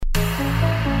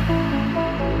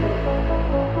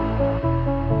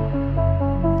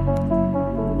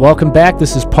Welcome back.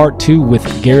 This is part 2 with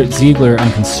Garrett Ziegler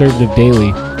on Conservative Daily.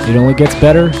 It only gets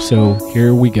better, so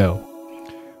here we go.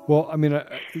 Well, I mean,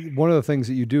 one of the things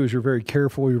that you do is you're very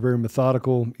careful, you're very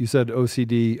methodical. You said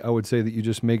OCD. I would say that you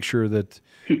just make sure that,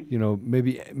 you know,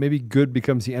 maybe good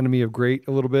becomes the enemy of great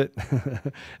a little bit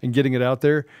and getting it out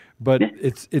there. But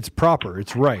it's proper,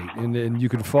 it's right, and you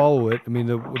can follow it. I mean,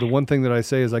 the one thing that I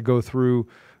say as I go through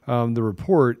the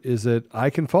report is that I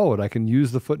can follow it. I can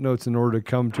use the footnotes in order to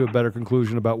come to a better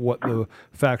conclusion about what the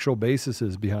factual basis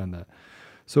is behind that.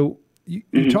 So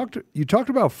you talked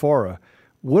about FARA.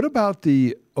 What about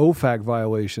the OFAC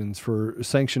violations for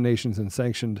sanctioned nations and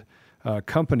sanctioned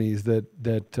companies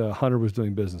that Hunter was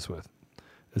doing business with?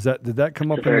 Did that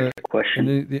come up in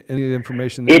any of the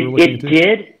information that you were looking into?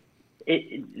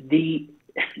 It did.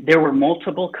 There were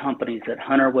multiple companies that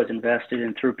Hunter was invested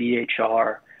in through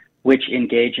BHR, which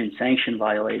engage in sanction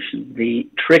violations. The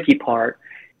tricky part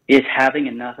is having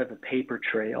enough of a paper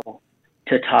trail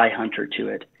to tie Hunter to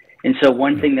it. And so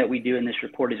one thing that we do in this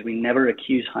report is we never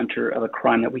accuse Hunter of a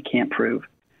crime that we can't prove.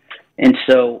 And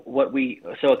so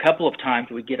a couple of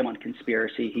times we get him on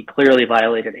conspiracy. He clearly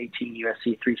violated 18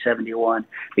 U.S.C. 371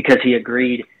 because he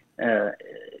agreed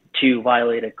to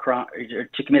violate a crime or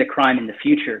to commit a crime in the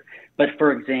future. But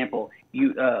for example,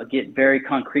 you get very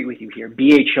concrete with you here.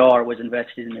 BHR was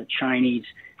invested in the Chinese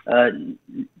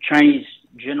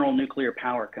General Nuclear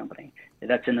Power Company.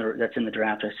 That's in the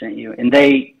draft I sent you, and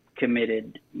they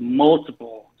committed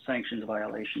multiple sanctions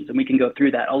violations, and we can go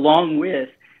through that along with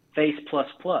Face++.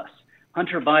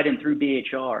 Hunter Biden through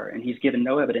BHR, and he's given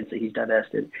no evidence that he's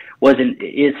divested,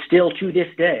 is still to this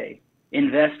day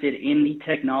invested in the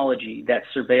technology that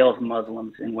surveils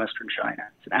Muslims in Western China.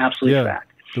 It's an absolute fact.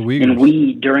 And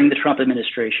we, during the Trump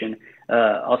administration,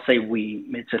 I'll say we,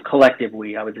 it's a collective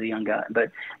we, I was a young guy, but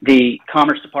the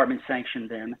Commerce Department sanctioned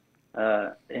them,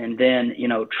 and then,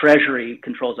 Treasury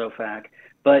controls OFAC.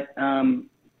 But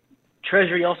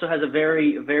Treasury also has a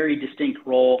very, very distinct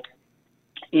role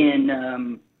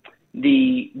in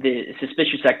the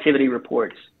suspicious activity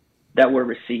reports that were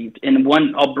received. And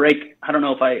one, I don't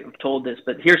know if I told this,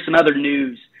 but here's some other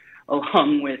news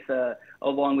along with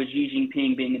Xi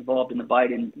Jinping being involved in the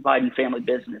Biden family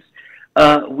business.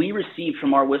 We received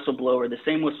from our whistleblower, the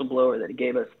same whistleblower that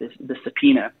gave us the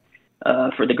subpoena,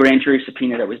 for the grand jury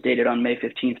subpoena that was dated on May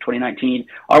 15th, 2019,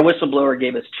 our whistleblower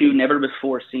gave us 2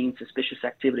 never-before-seen suspicious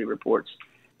activity reports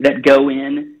that go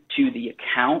in to the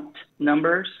account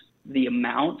numbers, the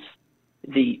amounts,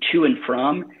 the to and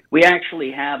from. We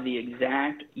actually have the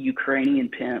exact Ukrainian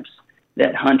pimps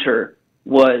that Hunter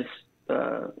was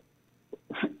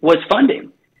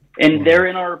funding. And they're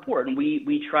in our report, and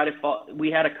we try to we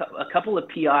had a couple of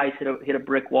PIs hit a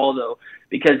brick wall though,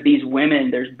 because these women,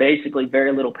 there's basically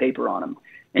very little paper on them,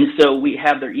 and so we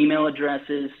have their email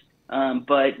addresses,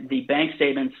 but the bank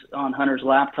statements on Hunter's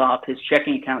laptop, his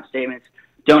checking account statements,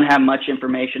 don't have much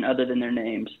information other than their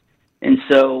names, and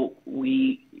so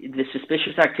the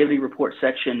suspicious activity report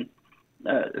section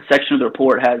of the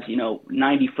report has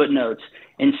 90 footnotes.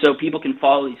 And so people can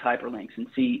follow these hyperlinks and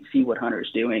see what Hunter is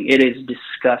doing. It is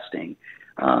disgusting.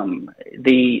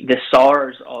 The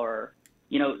SARs are,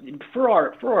 for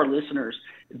our listeners,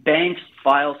 banks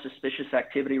file suspicious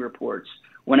activity reports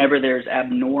whenever there's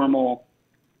abnormal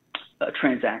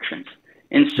transactions.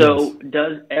 And so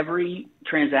does every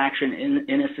transaction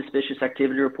in a suspicious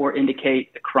activity report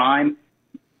indicate a crime?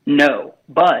 No.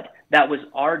 But that was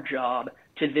our job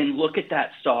to then look at that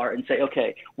SAR and say,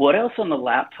 okay, what else on the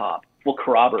laptop will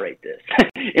corroborate this?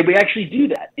 And we actually do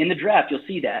that. In the draft, you'll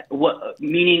see that.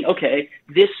 Meaning, okay,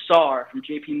 this SAR from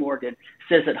JP Morgan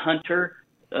says that Hunter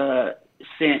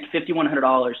sent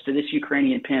 $5,100 to this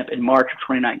Ukrainian pimp in March of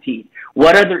 2019.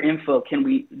 What other info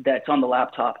that's on the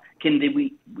laptop can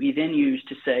we then use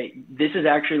to say, this is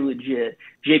actually legit?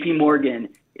 JP Morgan,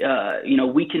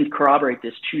 we can corroborate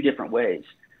this 2 different ways.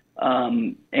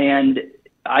 And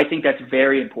I think that's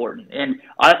very important. And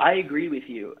I agree with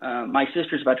you. My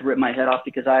sister's about to rip my head off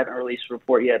because I haven't released a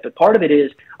report yet. But part of it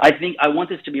is I want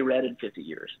this to be read in 50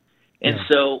 years. And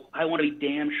so I want to be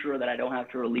damn sure that I don't have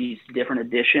to release different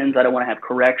editions. I don't want to have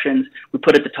corrections. We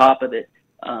put at the top of it,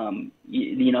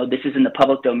 this is in the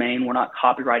public domain. We're not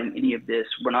copyrighting any of this.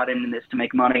 We're not in this to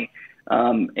make money.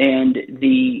 And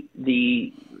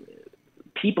the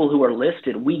people who are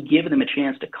listed, we give them a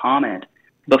chance to comment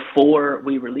before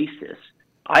we release this.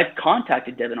 I've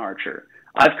contacted Devin Archer.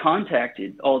 I've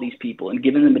contacted all these people and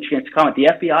given them a chance to comment. The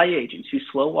FBI agents who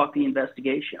slow-walked the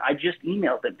investigation, I just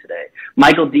emailed them today.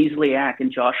 Michael Deasliak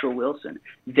and Joshua Wilson,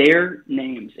 their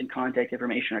names and contact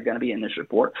information are going to be in this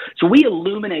report. So we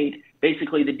illuminate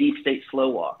basically the deep state slow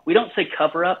walk. We don't say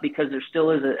cover-up because there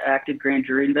still is an active grand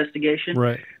jury investigation.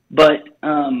 Right. But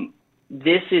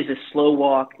this is a slow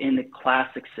walk in the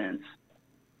classic sense,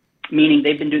 meaning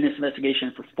they've been doing this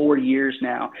investigation for 4 years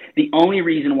now. The only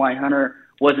reason why Hunter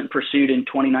wasn't pursued in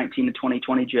 2019 to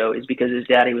 2020, Joe, is because his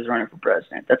daddy was running for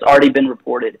president. That's already been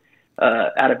reported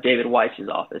out of David Weiss's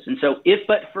office. And so if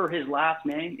but for his last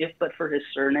name, if but for his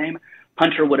surname,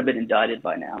 Hunter would have been indicted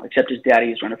by now, except his daddy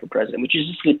is running for president, which is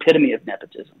just the epitome of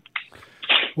nepotism.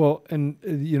 Well, and,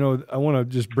 I want to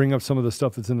just bring up some of the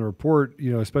stuff that's in the report,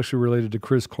 especially related to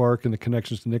Chris Clark and the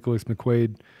connections to Nicholas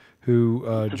McQuaid, who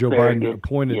Joe Biden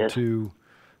appointed to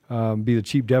be the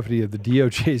chief deputy of the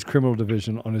DOJ's criminal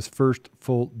division on his first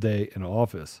full day in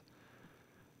office.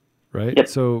 Right. Yep.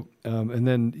 So, and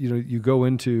then, you go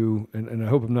into, and I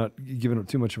hope I'm not giving up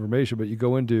too much information, but you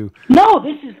go into. No,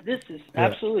 this is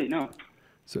absolutely no.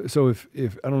 So if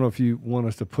I don't know if you want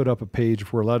us to put up a page,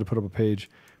 if we're allowed to put up a page,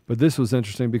 but this was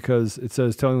interesting because it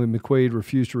says telling McQuaid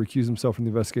refused to recuse himself from the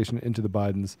investigation into the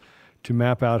Bidens to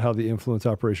map out how the influence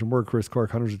operation worked. Chris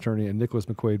Clark, Hunter's attorney, and Nicholas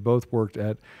McQuaid both worked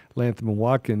at Latham and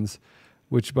Watkins,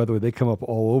 which, by the way, they come up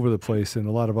all over the place in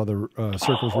a lot of other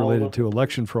circles related to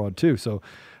election fraud too. So,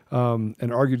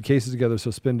 and argued cases together.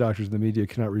 So spin doctors in the media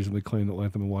cannot reasonably claim that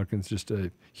Latham and Watkins, just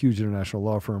a huge international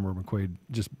law firm, or McQuaid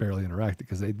just barely interacted,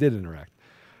 because they did interact.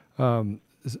 And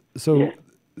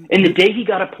the day he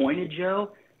got appointed,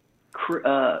 Joe,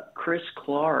 Chris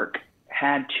Clark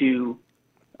had to,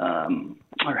 I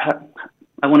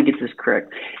want to get this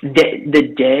correct.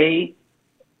 The day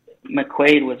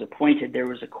McQuaid was appointed, there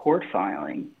was a court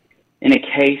filing in a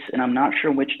case, and I'm not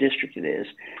sure which district it is,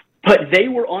 but they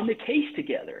were on the case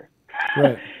together.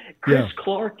 Right. Chris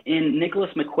Clark and Nicholas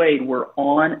McQuaid were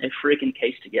on a freaking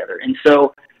case together. And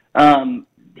so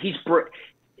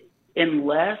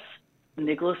unless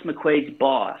Nicholas McQuaid's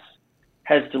boss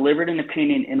has delivered an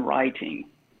opinion in writing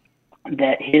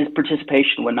that his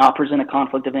participation would not present a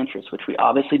conflict of interest, which we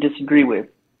obviously disagree with,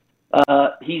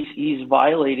 he's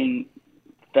violating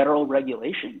federal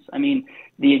regulations. I mean,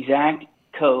 the exact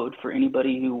code, for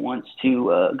anybody who wants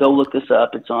to go look this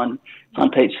up, it's on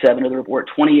page 7 of the report,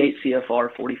 28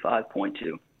 CFR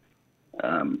 45.2.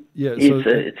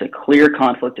 It's a clear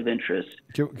conflict of interest.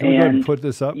 Can we go ahead and put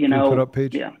this up? Can we put up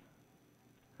page?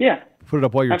 Yeah. Put it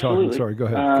up while you're Absolutely. talking. Sorry, go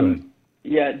ahead.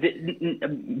 Yeah.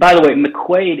 By the way,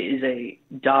 McQuaid is a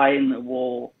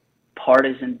dyed-in-the-wool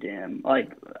partisan dim.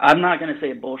 Like, I'm not going to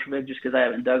say a Bolshevik just because I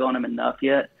haven't dug on him enough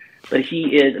yet, but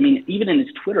he is. I mean, even in his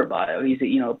Twitter bio, he's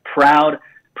a proud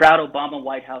Obama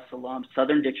White House alum,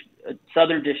 Southern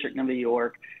District of New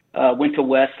York, went to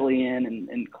Wesleyan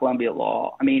and Columbia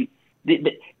Law. I mean,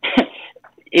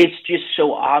 it's just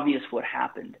so obvious what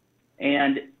happened,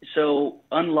 and so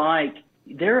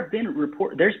there's been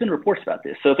reports about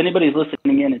this. So if anybody's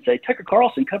listening in and say Tucker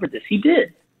Carlson covered this, he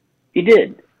did,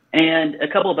 and a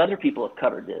couple of other people have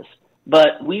covered this.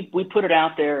 But we put it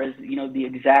out there as, the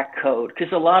exact code,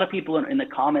 because a lot of people in the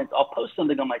comments, I'll post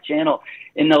something on my channel,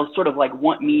 and they'll sort of like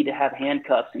want me to have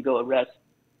handcuffs and go arrest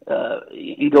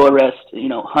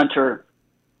Hunter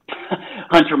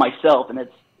myself, and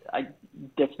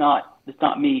that's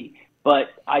not me. But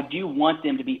I do want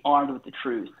them to be armed with the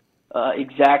truth.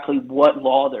 Exactly what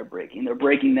law they're breaking. They're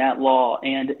breaking that law.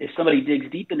 And if somebody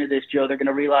digs deep into this, Joe, they're going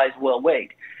to realize, well,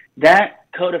 wait, that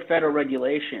code of federal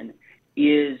regulation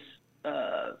is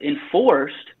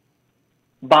enforced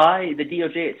by the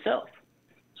DOJ itself.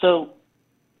 So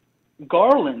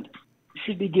Garland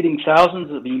should be getting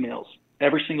thousands of emails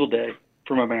every single day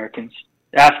from Americans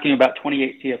asking about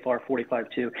 28 CFR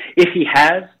 45.2.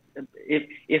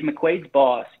 If McQuaid's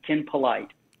boss, Ken Polite,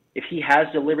 if he has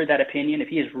delivered that opinion, if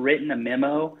he has written a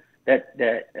memo that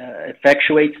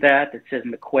effectuates that says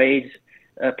McQuaid's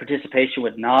participation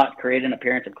would not create an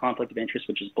appearance of conflict of interest,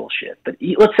 which is bullshit. But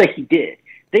let's say he did.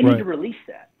 They need to release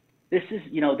that. This is,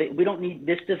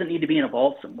 this doesn't need to be in a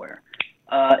vault somewhere.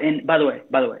 And by the way,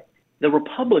 the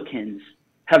Republicans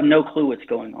have no clue what's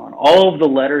going on. All of the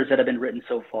letters that have been written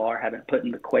so far haven't put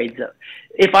in McQuaid's up.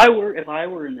 If I were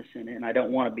in the Senate, and I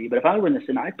don't want to be, but if I were in the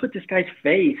Senate, I'd put this guy's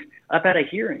face up at a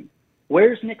hearing.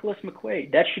 Where's Nicholas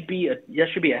McQuaid? That should be a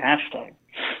hashtag.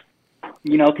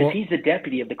 Because he's the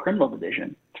deputy of the criminal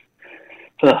division.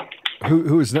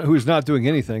 Who's not doing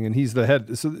anything, and he's the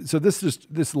head. So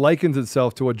this likens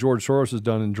itself to what George Soros has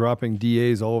done in dropping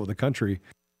DAs all over the country.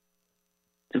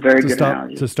 It's a very good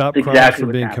analogy. To stop crimes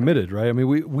from being committed, right? I mean,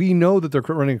 we know that they're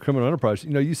running a criminal enterprise.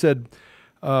 You said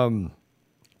Whitey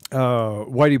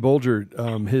Bulger,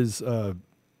 his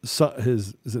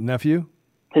is it nephew?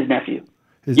 His nephew.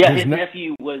 His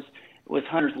nephew was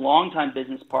Hunter's longtime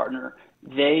business partner.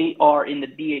 They are in the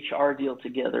DHR deal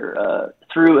together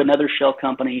through another shell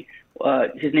company.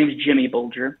 His name is Jimmy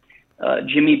Bulger.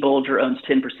 Jimmy Bulger owns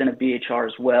 10% of BHR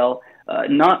as well.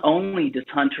 Not only does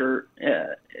Hunter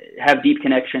have deep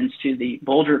connections to the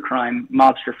Bulger crime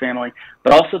mobster family,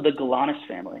 but also the Galanis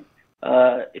family.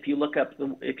 If you look up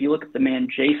the man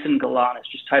Jason Galanis,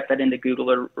 just type that into Google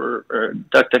or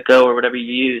DuckDuckGo or whatever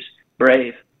you use,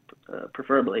 Brave,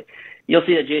 preferably. You'll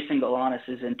see that Jason Galanis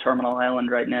is in Terminal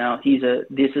Island right now.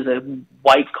 This is a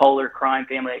white collar crime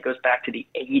family that goes back to the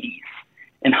 80s.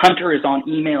 And Hunter is on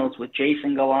emails with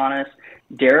Jason Galanis,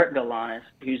 Garrett Galanis,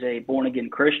 who's a born-again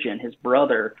Christian. His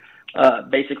brother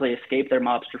basically escaped their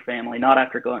mobster family, not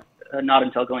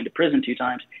until going to prison 2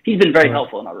 times. He's been very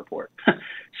helpful in our report.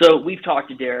 So we've talked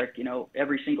to Derek,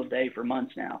 every single day for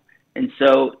months now. And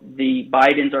so the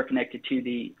Bidens are connected to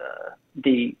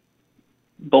the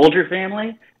Bulger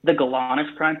family, the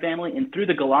Galanis crime family, and through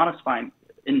the Galanis crime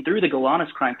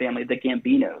family, the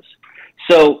Gambinos.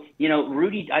 So,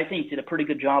 Rudy, I think, did a pretty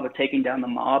good job of taking down the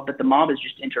mob, but the mob has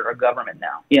just entered our government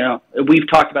now. We've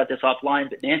talked about this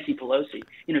offline, but Nancy Pelosi,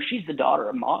 she's the daughter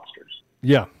of mobsters.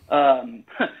 Yeah. The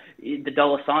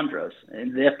D'Alessandros,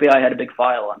 and the FBI had a big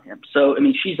file on him. So,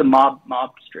 she's a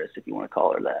mobstress, if you want to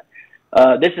call her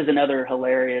that. This is another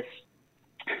hilarious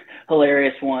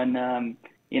one.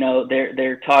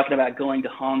 They're talking about going to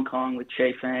Hong Kong with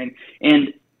Che Fang.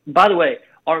 And by the way,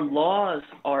 our laws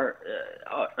are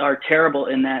terrible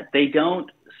in that they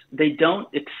don't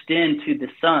extend to the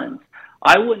sons.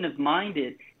 I wouldn't have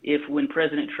minded if, when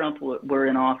President Trump were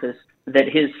in office, that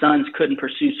his sons couldn't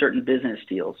pursue certain business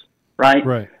deals.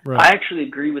 Right. I actually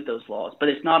agree with those laws, but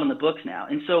it's not on the books now.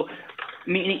 And so,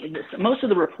 most of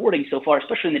the reporting so far,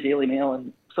 especially in the Daily Mail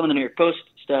and some of the New York Post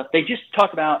stuff, they just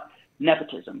talk about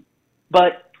nepotism.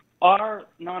 But our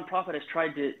nonprofit has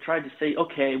tried to say,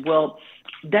 okay, well,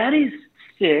 that is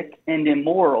sick and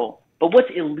immoral, but what's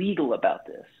illegal about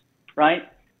this, right?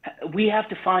 We have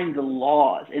to find the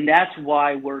laws, and that's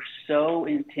why we're so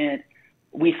intent.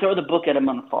 We throw the book at him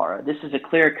on Farah. This is a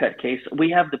clear-cut case.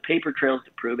 We have the paper trails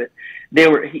to prove it.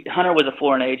 Hunter was a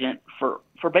foreign agent for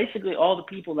basically all the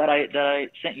people that I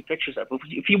sent you pictures of.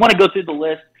 If you want to go through the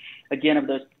list again of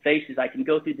those faces, I can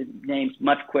go through the names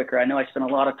much quicker. I know I spent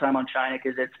a lot of time on China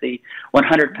because it's the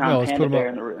 100-pound panda bear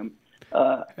in the room.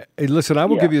 Hey, listen, I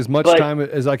will give you as much time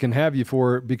as I can have you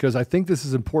for, because I think this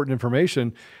is important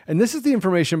information. And this is the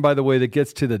information, by the way, that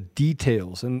gets to the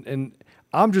details. And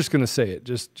I'm just going to say it,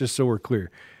 just so we're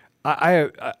clear.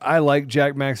 I like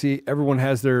Jack Maxey. Everyone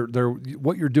has their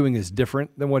what you're doing is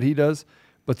different than what he does,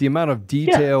 but the amount of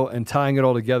detail and tying it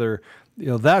all together,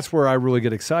 that's where I really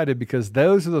get excited, because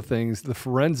those are the things, the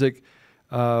forensic,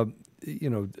 of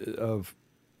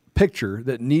picture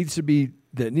that needs to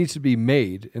be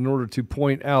made in order to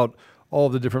point out all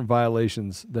the different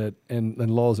violations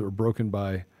and laws that were broken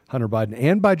by Hunter Biden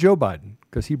and by Joe Biden,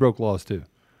 because he broke laws too.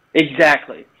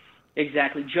 Exactly.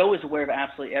 Joe was aware of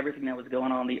absolutely everything that was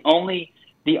going on. The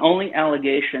only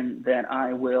allegation that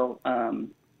I will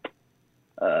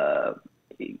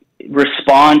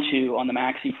respond to on the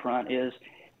Maxey front is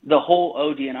the whole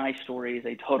ODNI story is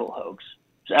a total hoax.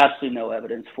 There's absolutely no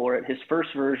evidence for it. His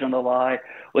first version of the lie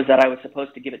was that I was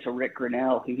supposed to give it to Rick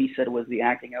Grinnell, who he said was the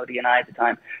acting ODNI at the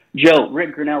time.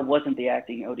 Rick Grinnell wasn't the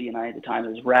acting ODNI at the time. It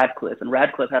was Radcliffe, and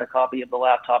Radcliffe had a copy of the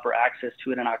laptop or access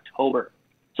to it in October.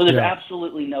 So there's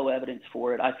absolutely no evidence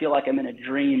for it. I feel like I'm in a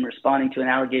dream responding to an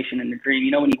allegation in a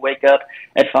dream. When you wake up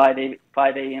at 5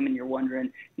 a.m. and you're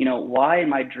wondering, why in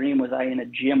my dream was I in a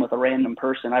gym with a random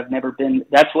person? I've never been.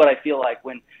 That's what I feel like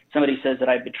when somebody says that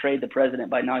I betrayed the president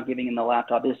by not giving him the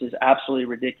laptop. This is absolutely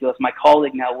ridiculous. My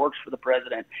colleague now works for the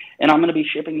president, and I'm going to be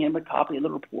shipping him a copy of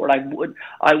the report. In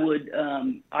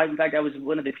fact, I was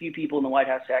one of the few people in the White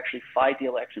House to actually fight the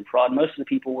election fraud. Most of the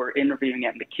people were interviewing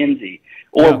at McKinsey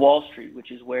or Wall Street,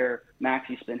 which is where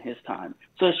Maxey spent his time.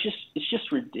 So it's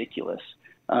just ridiculous.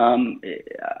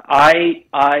 I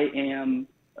am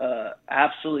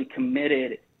absolutely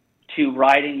committed to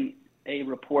writing a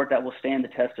report that will stand the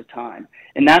test of time.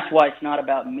 And that's why it's not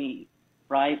about me,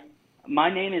 right?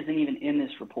 My name isn't even in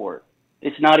this report.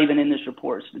 It's not even in this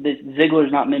report.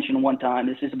 Ziegler's not mentioned one time.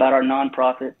 This is about our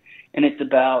nonprofit, and it's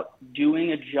about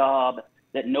doing a job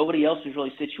that nobody else is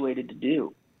really situated to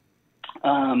do.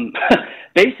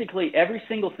 Basically, every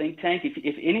single think tank,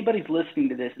 if anybody's listening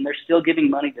to this and they're still giving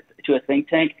money to a think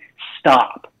tank,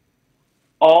 stop.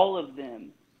 All of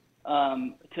them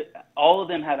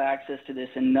have access to this,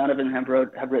 and none of them have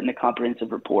written a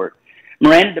comprehensive report.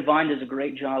 Miranda Devine does a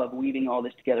great job of weaving all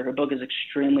this together. Her book is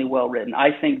extremely well written. I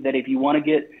think that if you want to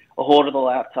get a hold of the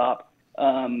laptop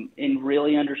and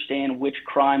really understand which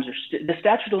crimes are the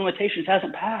statute of limitations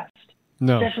hasn't passed.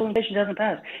 No. The statute of limitations hasn't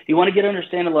passed. If you want to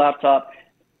understand the laptop,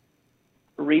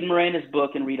 read Miranda's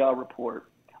book and read our report.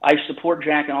 I support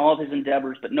Jack in all of his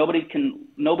endeavors, but nobody can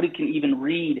even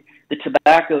read the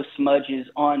tobacco smudges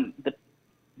on the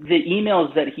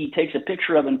emails that he takes a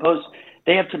picture of and posts.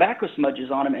 They have tobacco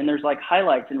smudges on them, and there's like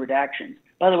highlights and redactions.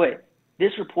 By the way,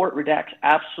 this report redacts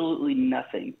absolutely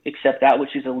nothing except that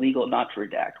which is illegal not to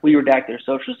redact. We redact their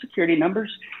social security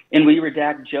numbers, and we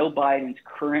redact Joe Biden's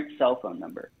current cell phone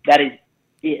number. That is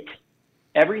it.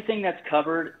 Everything that's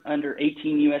covered under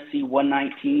 18 U.S.C.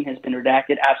 119 has been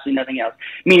redacted, absolutely nothing else.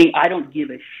 Meaning I don't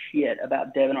give a shit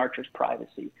about Devin Archer's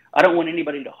privacy. I don't want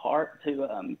anybody to hurt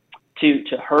him.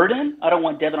 I don't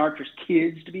want Devin Archer's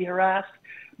kids to be harassed.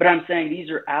 But I'm saying these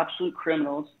are absolute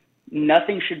criminals.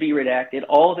 Nothing should be redacted.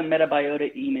 All of the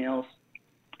metabiota emails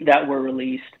that were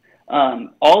released,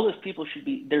 all those people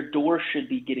their doors should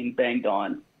be getting banged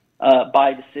on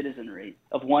by the citizenry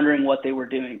of wondering what they were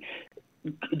doing.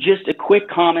 Just a quick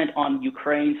comment on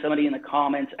Ukraine. Somebody in the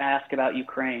comments asked about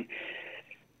Ukraine.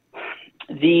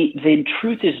 The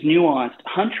truth is nuanced.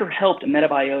 Hunter helped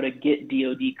Metabiota get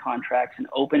DoD contracts and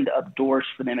opened up doors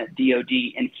for them at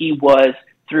DoD, and he was,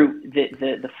 through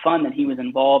the fund that he was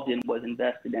involved in, was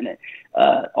invested in it,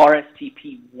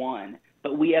 RSTP1.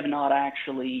 But we have not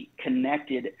actually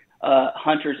connected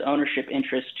Hunter's ownership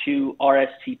interest to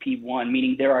RSTP1,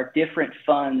 meaning there are different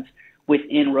funds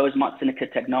within Rosemont Seneca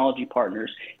Technology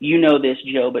Partners. You know this,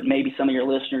 Joe, but maybe some of your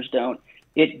listeners don't.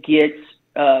 It gets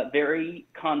very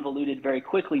convoluted very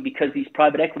quickly because these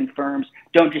private equity firms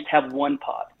don't just have one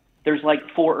pot. There's like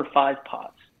 4 or 5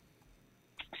 pots.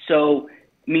 So,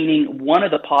 meaning one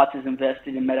of the pots is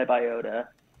invested in Metabiota,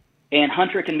 and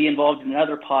Hunter can be involved in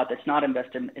another pot that's not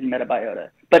invested in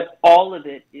Metabiota. But all of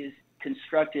it is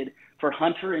constructed for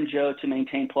Hunter and Joe to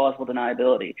maintain plausible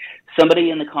deniability. Somebody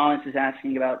in the comments is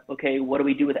asking about, okay, what do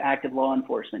we do with active law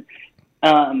enforcement?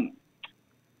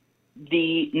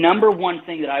 The number one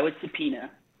thing that I would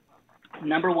subpoena,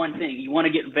 you want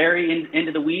to get very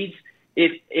into the weeds.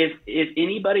 If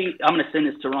anybody, I'm going to send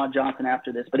this to Ron Johnson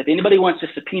after this, but if anybody wants to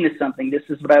subpoena something, this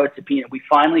is what I would subpoena. We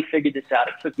finally figured this out.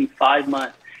 It took me 5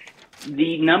 months.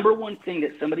 The number one thing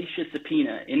that somebody should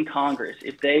subpoena in Congress,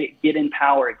 if they get in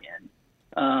power again,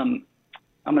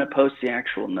 I'm going to post the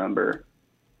actual number.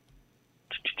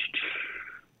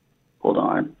 Hold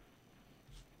on.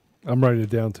 I'm writing it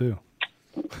down too.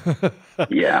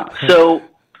 Yeah. So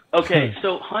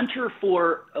Hunter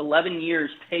for 11 years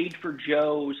paid for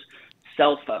Joe's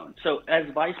cell phone. So as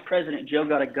vice president, Joe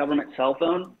got a government cell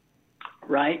phone,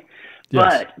 right?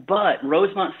 Yes. But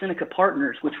Rosemont Seneca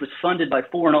Partners, which was funded by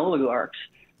foreign oligarchs,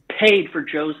 paid for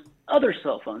Joe's other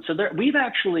cell phone. So we've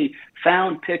actually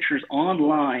found pictures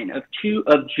online of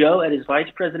Joe at his vice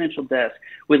presidential desk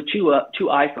with two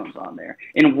iPhones on there,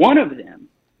 and one of them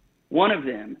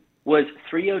was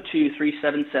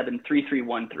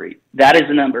 302-377-3313. That is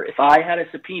the number. If I had a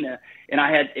subpoena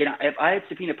if I had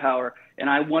subpoena power and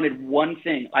I wanted one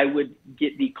thing, I would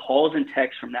get the calls and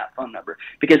texts from that phone number,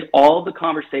 because all of the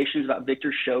conversations about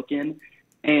Victor Shokin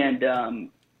and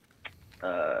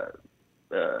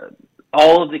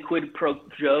all of the quid pro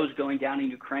quos going down in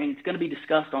Ukraine, it's going to be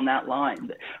discussed on that line.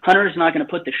 Hunter is not going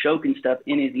to put the Shokin stuff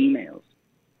in his emails.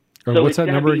 So what's that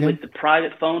number again? With the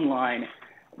private phone line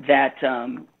that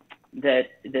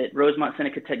Rosemont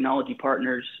Seneca Technology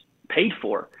Partners paid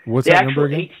for. What's the that number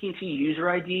again? The actual AT&T user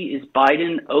ID is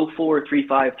Biden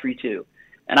 043532.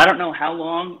 And I don't know how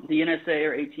long the NSA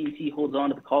or AT&T holds on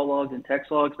to the call logs and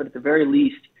text logs, but at the very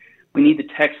least, we need the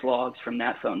text logs from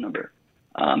that phone number.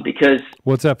 Because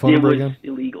what's that phone number again?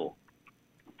 Illegal.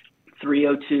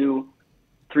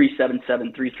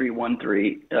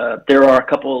 302-377-3313. There are a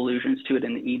couple allusions to it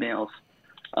in the emails.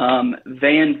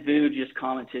 Van Vu just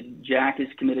commented, Jack is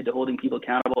committed to holding people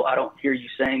accountable. I don't hear you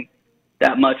saying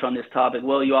that much on this topic.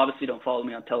 Well, you obviously don't follow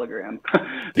me on Telegram,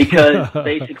 because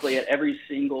basically at every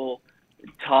single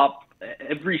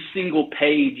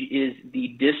page is the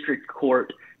district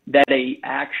court that a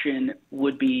action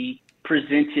would be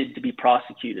presented to be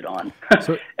prosecuted on.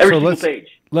 Every single page.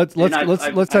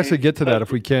 Let's actually get to that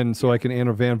if we can, so I can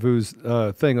answer Van Vu's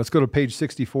thing. Let's go to page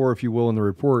 64, if you will, in the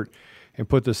report, and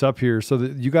put this up here so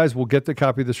that you guys will get the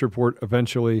copy of this report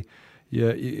eventually.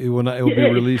 Yeah, it will be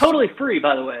released. It's totally free,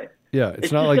 by the way. Yeah,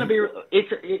 it's not like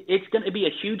it's going to be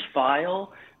a huge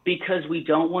file, because we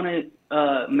don't want to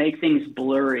make things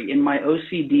blurry. In my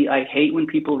OCD, I hate when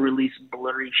people release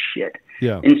blurry shit.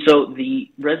 Yeah. And so the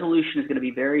resolution is going to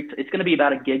be it's going to be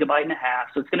about 1.5 gigabytes.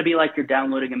 So it's going to be like you're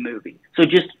downloading a movie. So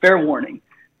just fair warning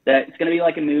that it's going to be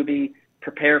like a movie.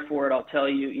 Prepare for it. I'll tell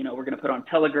you, we're going to put it on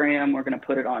Telegram. We're going to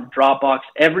put it on Dropbox,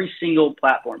 every single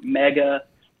platform, Mega,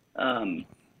 and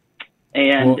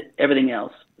everything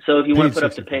else. So if you want to put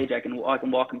up the 64. page, I can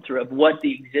walk them through of what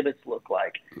the exhibits look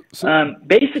like. So,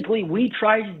 basically, we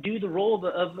try to do the role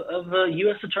of a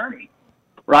U.S. attorney,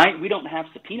 right? We don't have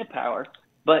subpoena power,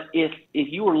 but if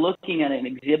you were looking at an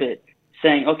exhibit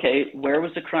saying, okay, where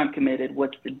was the crime committed?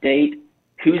 What's the date?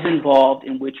 Who's involved?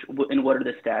 And what are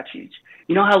the statutes?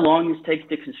 You know how long this takes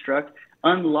to construct?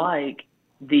 Unlike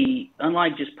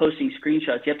just posting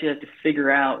screenshots, you have to figure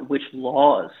out which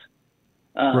laws.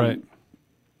 right.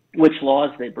 Which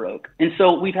laws they broke. And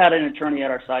so we've had an attorney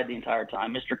at our side the entire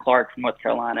time, Mr. Clark from North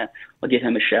Carolina. I'll give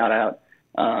him a shout out.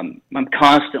 I'm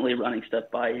constantly running stuff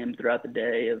by him throughout the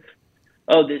day of,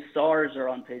 the SARs are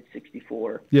on page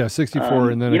 64. Yeah,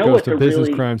 64, and then it goes to business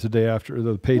crimes the day after, or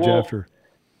the page after.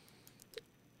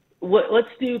 Let's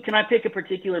do, can I pick a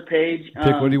particular page?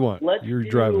 Pick what do you want? You're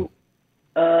driving.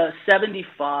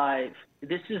 75.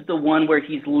 This is the one where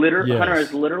Hunter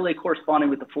is literally corresponding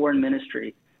with the foreign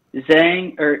ministry.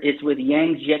 It's with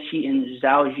Yang Jiechi and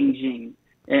Zhao Jingjing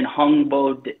and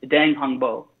Deng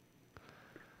Hongbo.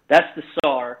 That's the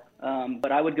SAR,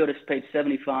 but I would go to page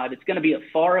 75. It's going to be a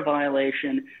FARA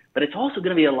violation, but it's also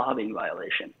going to be a lobbying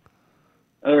violation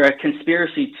or a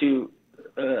conspiracy to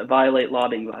violate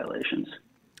lobbying violations.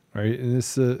 All right, and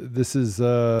this is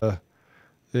the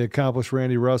accomplished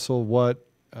Randy Russell, 2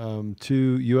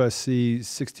 USC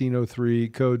 1603,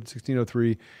 code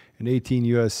 1603, and 18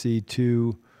 USC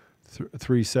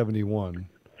 371.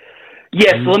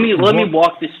 Yes, let me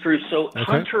walk this through. So okay.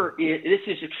 Hunter, this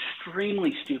is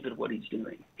extremely stupid what he's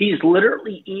doing. He's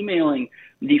literally emailing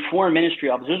the foreign ministry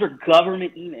office. Those are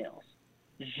government emails.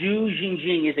 Zhu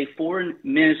Jingjing is a foreign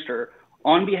minister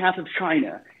on behalf of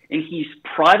China, and he's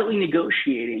privately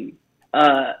negotiating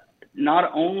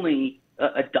not only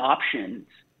adoptions.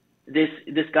 This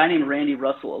guy named Randy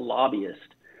Russell, a lobbyist,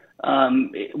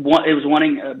 it was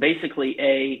wanting basically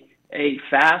a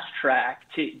fast track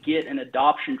to get an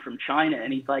adoption from China.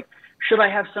 And he's like, should I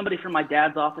have somebody from my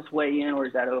dad's office weigh in, or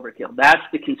is that overkill? That's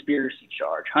the conspiracy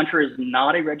charge. Hunter is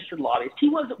not a registered lobbyist. He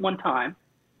was at one time,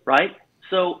 right?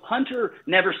 So Hunter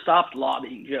never stopped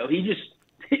lobbying, Joe. He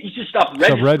just stopped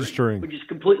registering, which is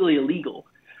completely illegal.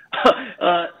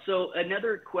 So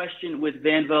another question with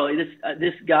Van Vo,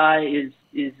 this guy is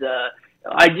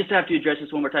I just have to address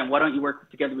this one more time. Why don't you work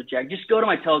together with Jack? Just go to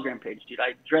my Telegram page, dude.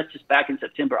 I addressed this back in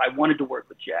September. I wanted to work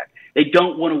with Jack. They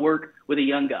don't want to work with a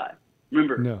young guy.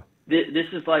 Remember, no. This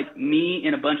is like me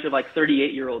and a bunch of like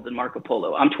 38-year-olds in Marco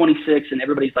Polo. I'm 26 and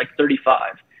everybody's like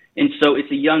 35. And so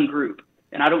it's a young group.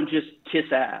 And I don't just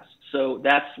kiss ass. So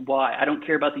that's why. I don't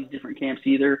care about these different camps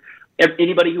either.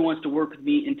 Anybody who wants to work with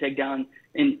me and take down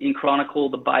and chronicle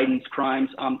the Biden's crimes,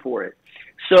 I'm for it.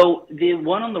 So the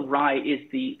one on the right is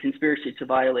the conspiracy to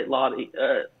violate lobbying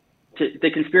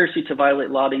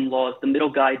laws. The middle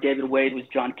guy, David Wade, was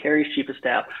John Kerry's chief of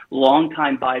staff,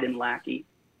 longtime Biden lackey.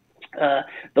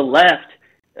 The left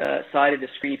side of the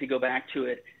screen, if you go back to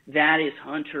it, that is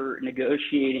Hunter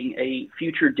negotiating a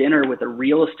future dinner with a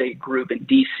real estate group in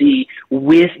D.C.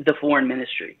 with the foreign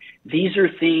ministry. These are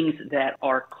things that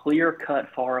are clear-cut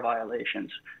FARA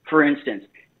violations. For instance,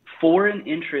 foreign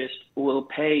interest will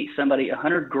pay somebody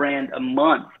 $100,000 a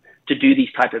month to do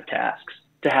these type of tasks,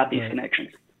 to have these connections.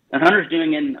 And Hunter's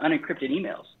doing it in unencrypted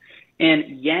emails.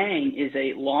 And Yang is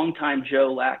a longtime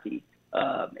Joe lackey.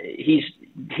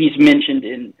 He's mentioned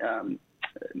in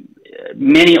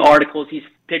many articles. He's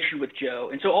pictured with Joe,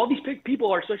 and so all these people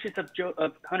are associates of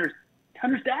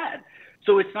Hunter's dad.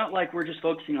 So it's not like we're just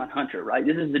focusing on Hunter, right?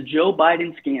 This is the Joe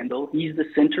Biden scandal. He's the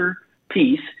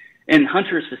centerpiece, and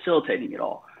Hunter is facilitating it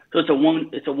all. So it's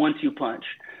a 1-2 punch.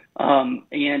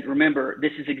 And remember,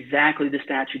 this is exactly the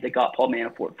statute that got Paul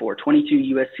Manafort for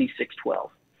 22 USC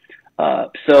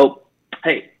 612. So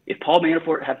hey, if Paul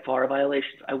Manafort had FARA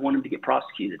violations, I want him to get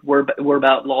prosecuted. We're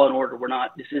about law and order.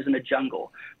 This isn't a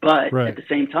jungle. But at the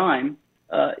same time,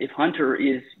 if Hunter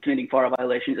is committing FARA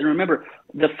violations, and remember,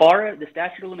 the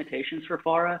statute of limitations for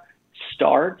FARA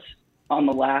starts on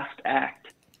the last act.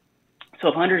 So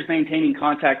if Hunter is maintaining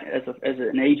contact as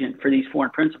an agent for these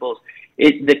foreign principals,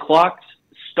 the clock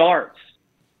starts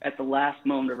at the last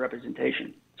moment of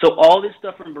representation. So all this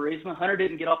stuff from Burisma, Hunter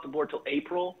didn't get off the board till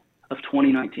April of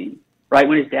 2019. Right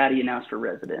when his daddy announced for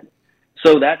resident.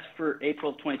 So that's for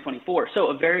April of 2024. So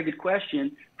a very good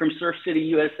question from Surf City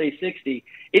USA 60.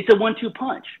 It's a 1-2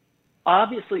 punch.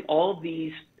 Obviously, all of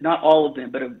these, not all of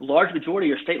them, but a large majority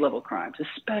are state-level crimes,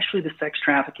 especially the sex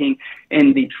trafficking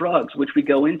and the drugs, which we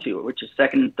go into, which is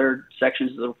second and third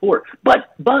sections of the report.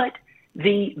 But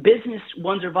the business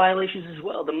ones are violations as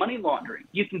well. The money laundering,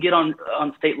 you can get on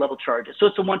state-level charges. So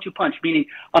it's a 1-2 punch, meaning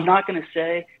I'm not going to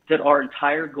say that our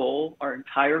entire goal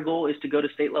is to go to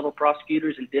state-level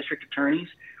prosecutors and district attorneys,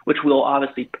 which we'll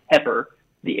obviously pepper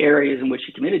the areas in which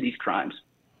he committed these crimes.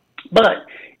 But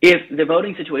if the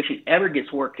voting situation ever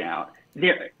gets worked out,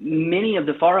 many of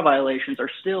the FARA violations are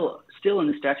still in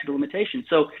the statute of limitations.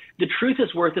 So the truth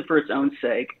is worth it for its own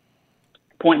sake.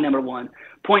 Point number one.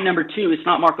 Point number two, it's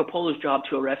not Marco Polo's job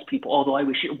to arrest people, although I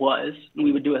wish it was, and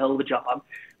we would do a hell of a job.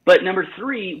 But number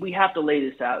three, we have to lay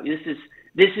this out.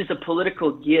 This is a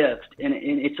political gift, and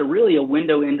it's really a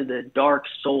window into the dark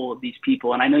soul of these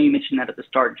people. And I know you mentioned that at the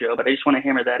start, Joe, but I just want to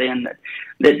hammer that in, that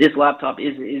this laptop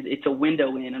it's a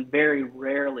window in, and very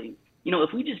rarely,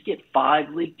 if we just get 5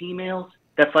 leaked emails,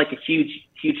 that's like a huge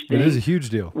thing. It is a huge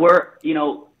deal.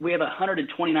 We have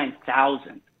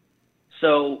 129,000.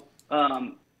 So,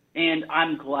 and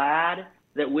I'm glad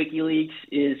that WikiLeaks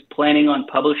is planning on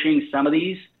publishing some of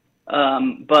these.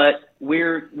 But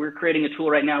we're creating a tool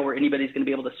right now where anybody's going to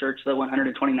be able to search the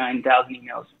 129,000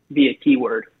 emails via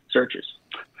keyword searches.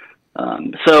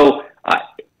 So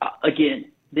again,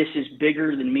 this is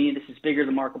bigger than me. This is bigger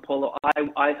than Marco Polo.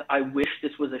 I wish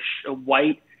this was a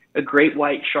great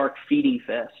white shark feeding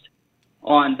fest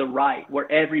on the right, where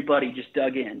everybody just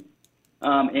dug in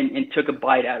and took a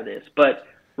bite out of this. But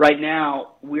right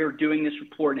now, we're doing this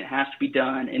report, and it has to be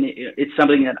done, and it's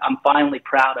something that I'm finally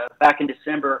proud of. Back in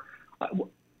December,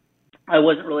 I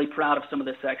wasn't really proud of some of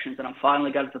the sections, and I'm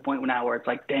finally got to the point now where it's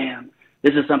like, damn,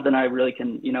 this is something I really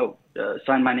can,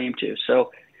 sign my name to.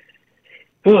 So,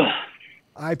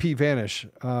 IPVanish.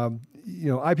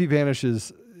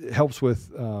 IPVanish helps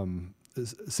with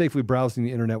safely browsing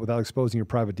the internet without exposing your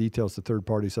private details to third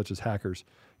parties such as hackers,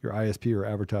 your ISP, or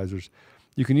advertisers.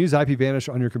 You can use IPVanish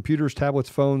on your computers, tablets,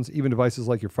 phones, even devices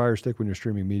like your Fire Stick when you're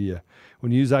streaming media.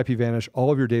 When you use IPVanish,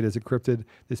 all of your data is encrypted.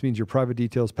 This means your private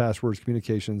details, passwords,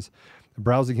 communications,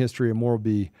 browsing history, and more will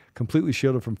be completely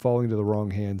shielded from falling into the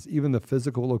wrong hands. Even the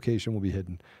physical location will be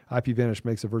hidden. IPVanish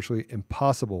makes it virtually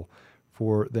impossible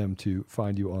for them to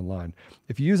find you online.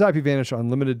 If you use IPVanish on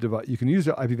you can use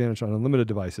IPVanish on unlimited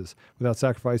devices without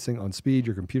sacrificing on speed.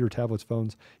 Your computer, tablets,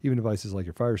 phones, even devices like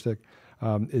your Fire Stick,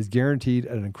 is guaranteed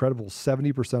at an incredible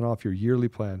 70% off your yearly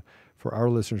plan for our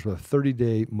listeners with a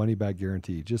 30-day money-back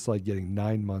guarantee, just like getting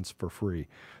 9 months for free.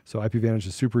 So IPVanish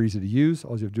is super easy to use.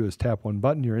 All you have to do is tap one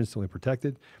button. You're instantly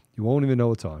protected. You won't even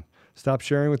know it's on. Stop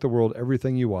sharing with the world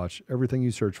everything you watch, everything you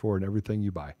search for, and everything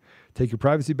you buy. Take your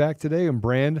privacy back today, and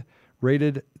brand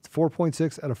rated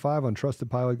 4.6 out of 5 on Trusted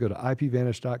Pilot. Go to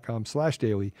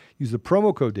ipvanish.com/daily. Use the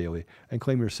promo code daily and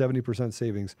claim your 70%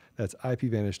 savings. That's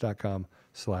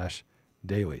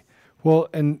ipvanish.com/daily. Well,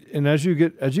 and as you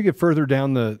get further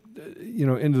down the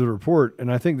into the report,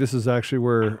 and I think this is actually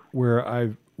where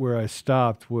I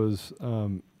stopped was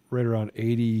right around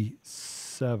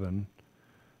 87.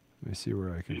 Let me see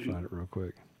where I can find it real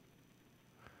quick.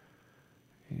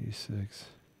 86.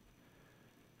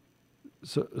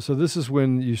 So this is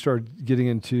when you start getting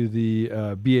into the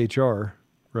BHR,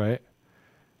 right?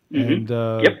 Mm-hmm. And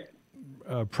yep.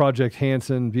 Project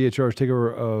Hansen, BHR's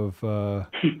takeover of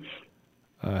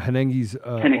Henengi's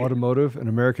Automotive, an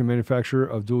American manufacturer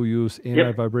of dual-use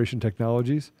anti-vibration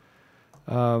technologies.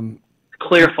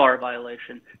 Clear FAR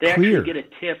violation. They actually get a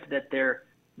tip that their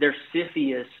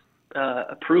CFIUS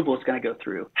approval is going to go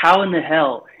through. How in the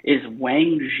hell is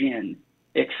Wang Jin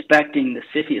expecting the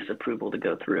CFIUS approval to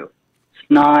go through?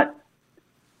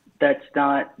 That's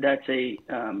a,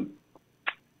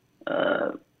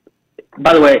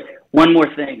 by the way, one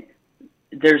more thing.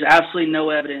 There's absolutely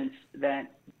no evidence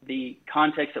that the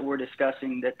context that we're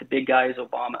discussing that the big guy is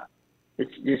Obama.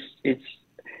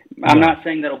 I'm not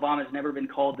saying that Obama's never been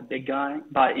called the big guy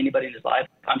by anybody in his life.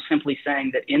 I'm simply saying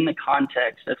that in the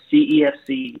context of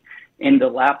CEFC and the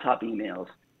laptop emails,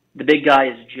 the big guy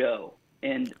is Joe.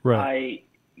 And I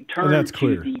turned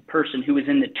to the person who was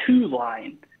in the two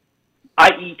line,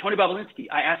 i.e. Tony Bobulinski.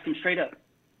 I asked him straight up,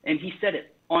 and he said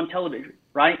it on television,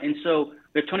 right? And so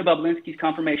we have Tony Bobulinski's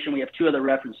confirmation. We have 2 other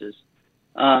references.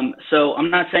 So I'm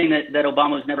not saying that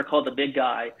Obama was never called the big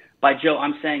guy by Joe.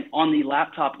 I'm saying on the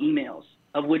laptop emails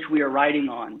of which we are writing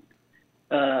on,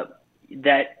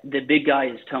 that the big guy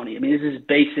is Tony. I mean, this is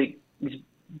basic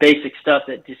stuff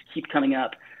that just keeps coming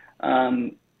up.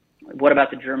 What about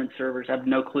the German servers? I have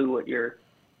no clue what you're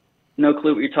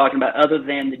talking about, other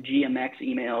than the GMX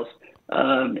emails.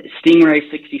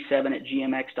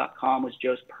 Stingray67@gmx.com was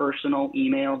Joe's personal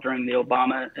email during the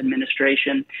Obama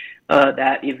administration.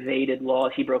 That evaded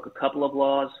laws. He broke a couple of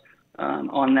laws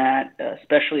on that,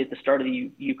 especially at the start of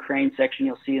the Ukraine section.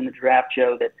 You'll see in the draft,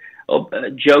 Joe, that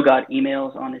Joe got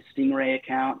emails on his Stingray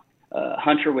account.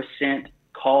 Hunter was sent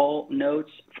call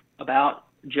notes about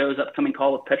Joe's upcoming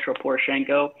call with Petro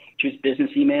Poroshenko to his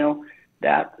business email.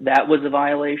 That was a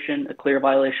violation, a clear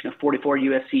violation of 44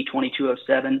 USC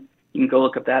 2207. You can go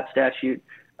look up that statute.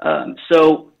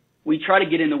 So we try to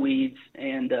get in the weeds,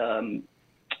 and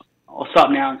I'll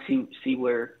stop now and see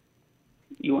where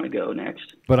you want to go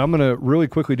next. But I'm going to really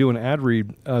quickly do an ad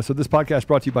read. So this podcast is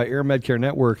brought to you by Air Medcare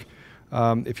Network.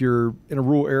 If you're in a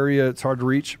rural area, it's hard to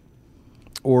reach.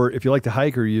 Or if you like to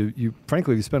hike, or you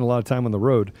frankly, you spend a lot of time on the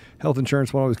road, health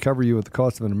insurance won't always cover you at the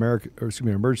cost of an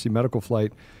emergency medical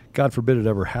flight. God forbid it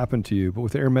ever happened to you. But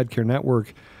with Air Medcare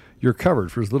Network, you're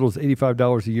covered. For as little as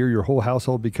 $85 a year, your whole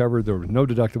household will be covered. There are no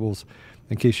deductibles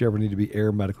in case you ever need to be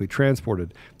air medically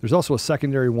transported. There's also a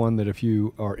secondary one that if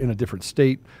you are in a different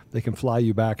state, they can fly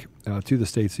you back to the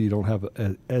state so you don't have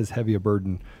as heavy a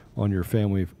burden on your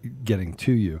family getting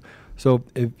to you. So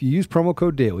if you use promo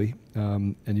code DAILY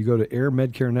and you go to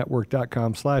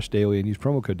airmedcarenetwork.com/daily and use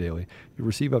promo code DAILY, you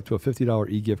receive up to a $50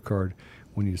 e-gift card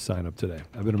when you sign up today.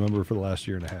 I've been a member for the last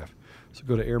year and a half. So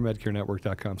go to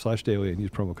airmedcarenetwork.com/daily and use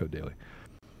promo code DAILY.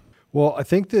 Well, I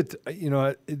think that, I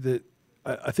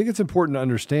think it's important to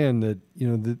understand that,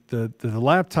 the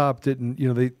laptop didn't,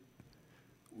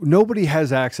 nobody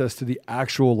has access to the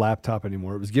actual laptop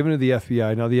anymore. It was given to the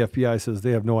FBI. Now the FBI says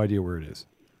they have no idea where it is,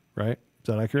 right? Is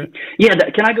that accurate? Yeah,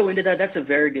 can I go into that? That's a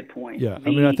very good point. Yeah,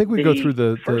 I think we go through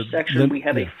the first section. We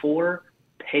have a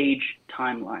 4-page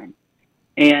timeline,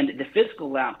 and the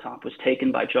physical laptop was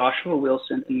taken by Joshua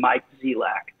Wilson and Mike Ziegler,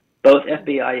 both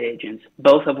FBI agents.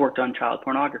 Both have worked on child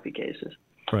pornography cases.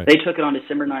 Right. They took it on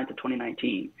December 9th of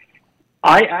 2019.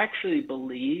 I actually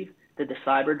believe that the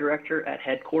cyber director at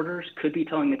headquarters could be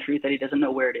telling the truth that he doesn't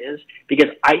know where it is,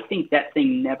 because I think that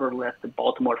thing never left the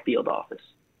Baltimore field office,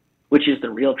 which is the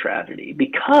real tragedy.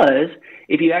 Because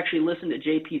if you actually listen to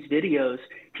JP's videos,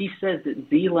 he says that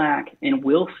Ziegler and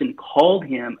Wilson called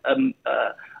him an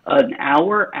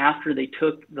hour after they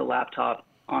took the laptop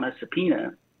on a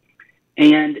subpoena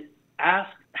and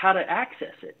asked how to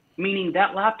access it, meaning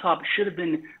that laptop should have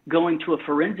been going to a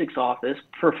forensics office,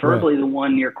 preferably the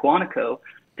one near Quantico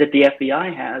that the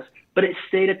FBI has, but it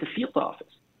stayed at the field office.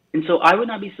 And so I would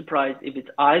not be surprised if it's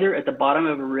either at the bottom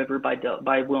of a river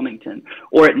by Wilmington,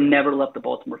 or it never left the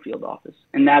Baltimore field office.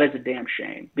 And that is a damn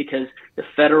shame, because the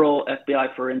federal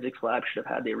FBI forensics lab should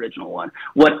have had the original one.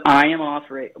 What I am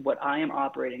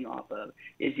operating off of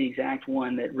is the exact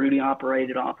one that Rudy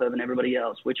operated off of and everybody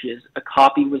else, which is the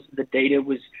data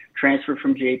was transferred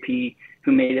from JP,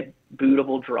 who made a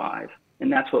bootable drive.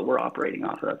 And that's what we're operating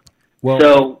off of. Well,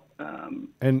 so,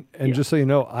 just so you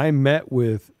know, I met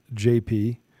with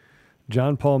JP,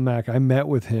 John Paul Mack. I met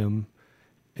with him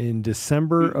in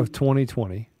December of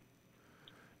 2020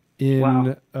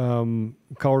 in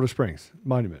Colorado Springs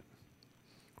Monument.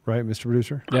 Right, Mr.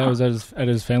 Producer? Yeah, it was at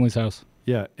his family's house.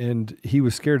 Yeah, and he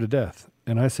was scared to death.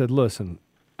 And I said, listen,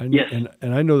 I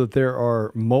know that there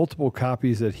are multiple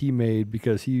copies that he made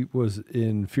because he was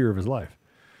in fear of his life.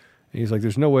 And he's like,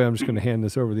 there's no way I'm just going to hand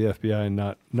this over to the FBI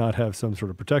and not have some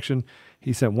sort of protection.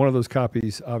 He sent one of those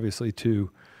copies, obviously, to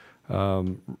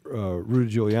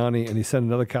Rudy Giuliani, and he sent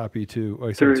another copy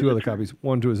he sent two other copies,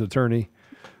 one to his attorney,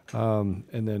 and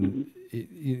then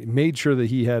he made sure that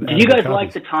he had. Do you guys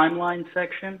like the timeline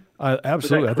section?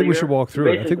 Absolutely. I think we should walk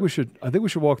through it. I think we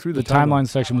should walk through the timeline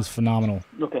section was phenomenal.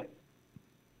 Okay.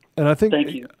 And I think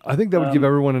Thank you. I think that would give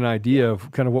everyone an idea of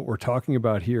kind of what we're talking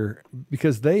about here,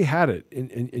 because they had it,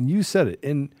 and you said it,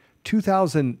 in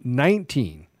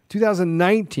 2019.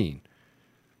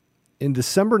 In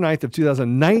December 9th of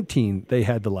 2019, they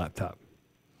had the laptop.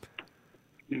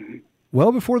 Mm-hmm.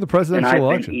 Well before the presidential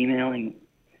election.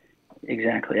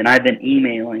 And I've been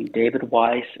emailing David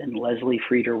Weiss and Leslie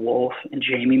Frieder Wolf and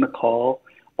Jamie McCall,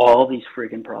 all these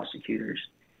friggin' prosecutors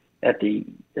at the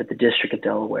District of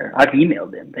Delaware. I've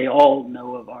emailed them. They all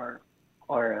know of our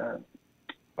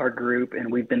group,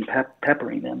 and we've been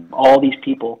peppering them. All these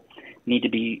people need to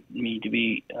be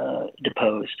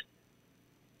deposed.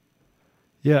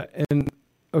 Yeah, and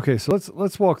okay, so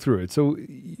let's walk through it. So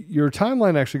your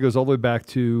timeline actually goes all the way back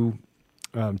to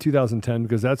 2010,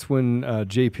 because that's when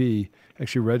JP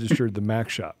actually registered the Mac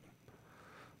shop.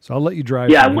 So I'll let you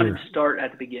drive. Yeah, I wanted to start at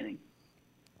the beginning.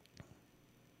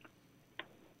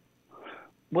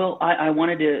 Well, I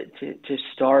wanted to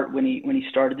start when he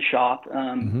started the shop,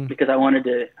 because I wanted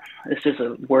to. This is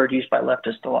a word used by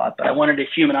leftists a lot, but I wanted to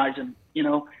humanize him,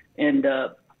 and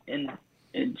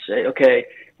say, okay,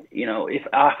 if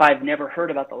I've never heard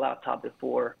about the laptop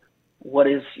before, what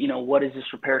is this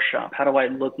repair shop? How do I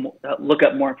look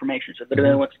up more information? So if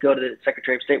anyone wants to go to the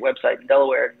Secretary of State website in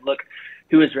Delaware and look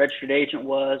who his registered agent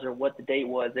was or what the date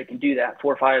was, they can do that.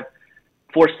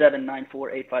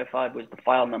 4794855 was the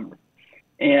file number.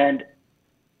 And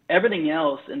everything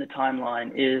else in the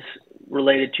timeline is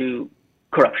related to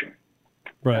corruption.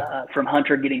 Right. From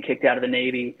Hunter getting kicked out of the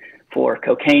Navy for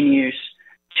cocaine use,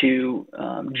 to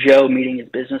Joe meeting his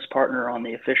business partner on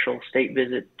the official state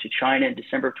visit to China in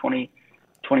December of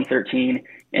 2013,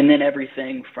 and then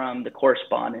everything from the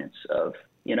correspondence of,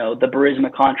 the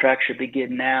Burisma contract should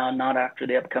begin now, not after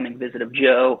the upcoming visit of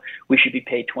Joe. We should be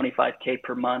paid $25K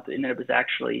per month, and it was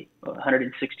actually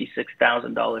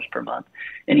 $166,000 per month.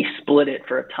 And he split it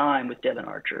for a time with Devin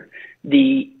Archer.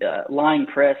 The lying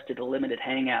press did a limited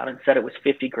hangout and said it was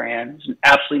 $50,000. There's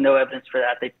absolutely no evidence for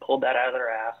that. They pulled that out of their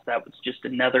ass. That was just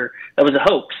that was a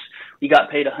hoax. He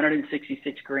got paid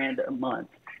 $166,000 a month.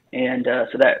 And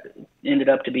so that ended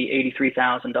up to be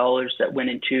 $83,000 that went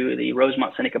into the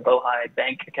Rosemont Seneca Bohai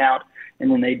bank account, and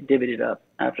then they divvied it up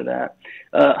after that.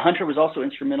 Hunter was also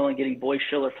instrumental in getting Boy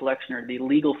Schiller Flexner the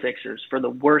legal fixers for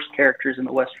the worst characters in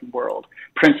the Western world,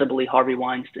 principally Harvey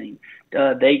Weinstein.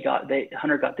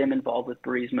 Hunter got them involved with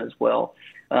Burisma as well.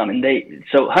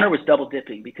 So Hunter was double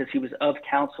dipping because he was of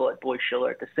counsel at Boy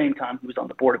Schiller at the same time he was on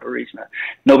the board of Burisma.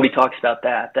 Nobody talks about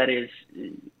that. That is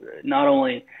not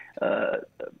only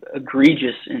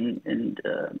egregious and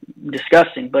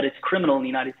disgusting, but it's criminal in the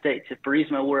United States. If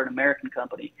Burisma were an American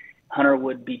company, Hunter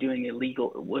would be doing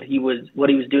illegal. What he was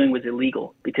doing was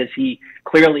illegal because he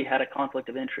clearly had a conflict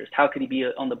of interest. How could he be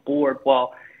on the board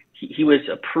while he was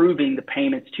approving the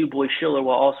payments to Boy Schiller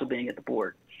while also being at the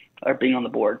board? Or being on the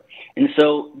board. And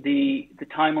so the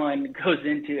timeline goes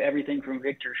into everything from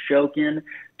Victor Shokin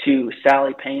to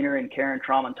Sally Painter and Karen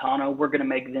Tramontano. We're going to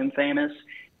make them famous.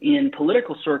 In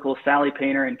political circles, Sally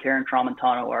Painter and Karen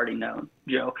Tramontano are already known,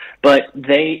 Joe, but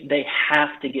they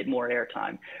have to get more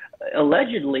airtime.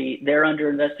 Allegedly, they're under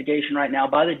investigation right now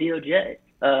by the DOJ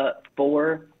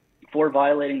for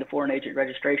violating the Foreign Agent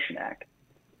Registration Act.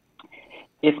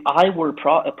 If I were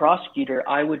a prosecutor,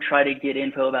 I would try to get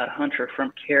info about Hunter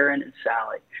from Karen and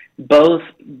Sally, both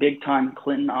big-time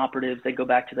Clinton operatives. They go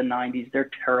back to the 90s. They're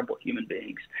terrible human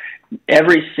beings.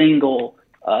 Every single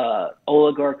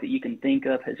oligarch that you can think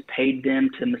of has paid them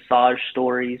to massage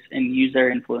stories and use their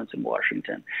influence in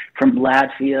Washington, from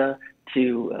Latvia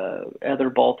to other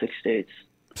Baltic states.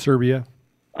 Serbia.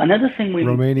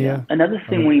 Romania. Another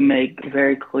thing we make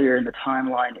very clear in the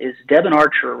timeline is Devin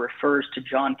Archer refers to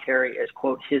John Kerry as,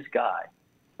 quote, his guy.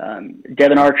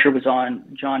 Devin Archer was on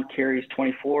John Kerry's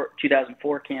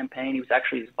 2004 campaign. He was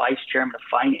actually his vice chairman of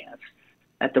finance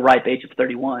at the ripe age of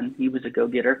 31. He was a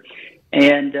go-getter.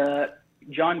 And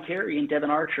John Kerry and Devin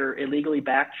Archer illegally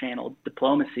back-channeled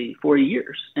diplomacy for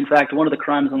years. In fact, one of the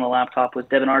crimes on the laptop was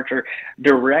Devin Archer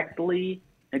directly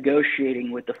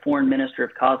negotiating with the foreign minister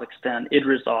of Kazakhstan,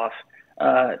 Idrizov,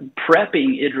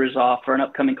 prepping Idrizov for an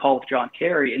upcoming call with John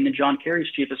Kerry. And then John Kerry's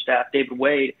chief of staff, David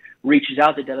Wade, reaches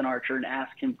out to Devin Archer and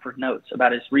asks him for notes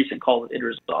about his recent call with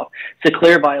Idrizov. It's a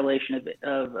clear violation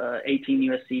of 18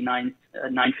 U.S.C.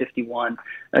 951.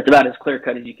 It's about as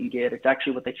clear-cut as you can get. It's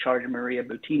actually what they charged Maria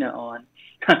Butina on.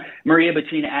 Maria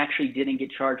Butina actually didn't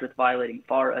get charged with violating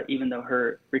FARA, even though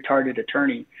her retarded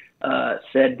attorney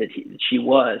said that she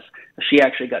was. She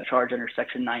actually got charged under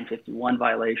Section 951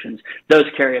 violations. Those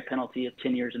carry a penalty of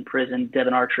 10 years in prison.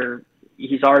 Devin Archer,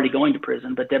 he's already going to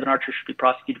prison, but Devin Archer should be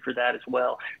prosecuted for that as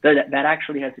well. That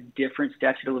actually has a different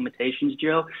statute of limitations,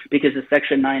 Joe, because the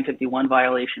Section 951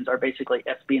 violations are basically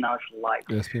espionage-like.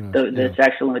 The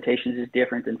statute of limitations is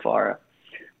different than FARA.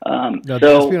 Now,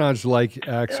 the espionage-like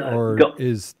acts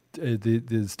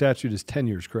the statute is 10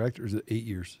 years, correct? Or is it 8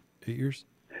 years? 8 years?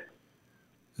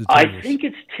 I think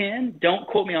it's 10. Don't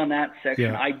quote me on that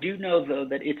section. Yeah. I do know, though,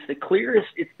 that it's the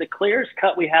clearest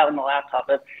cut we have in the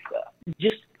laptop.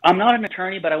 I'm not an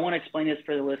attorney, but I want to explain this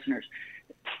for the listeners.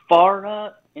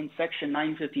 FARA and Section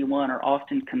 951 are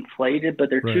often conflated,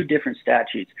 but they're two different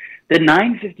statutes. The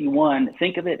 951,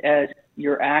 think of it as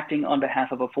you're acting on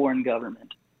behalf of a foreign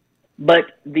government.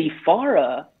 But the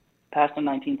FARA, passed in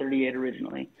 1938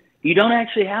 originally, you don't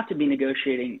actually have to be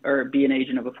negotiating or be an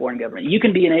agent of a foreign government. You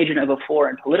can be an agent of a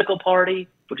foreign political party,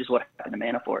 which is what happened to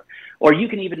Manafort, or you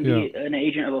can even be an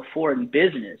agent of a foreign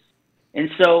business. And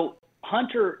so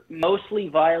Hunter mostly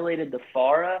violated the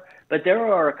FARA, but there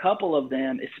are a couple of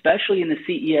them, especially in the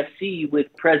CEFC with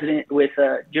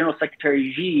General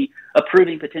Secretary Xi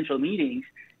approving potential meetings.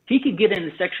 He could get into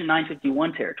Section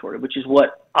 951 territory, which is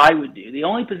what I would do. The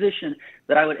only position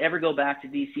that I would ever go back to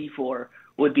D.C. for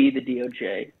would be the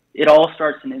DOJ. It all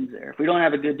starts and ends there. If we don't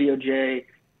have a good DOJ,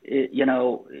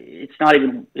 it's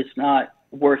not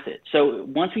worth it. So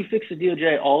once we fix the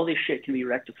DOJ, all of this shit can be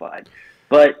rectified.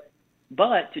 But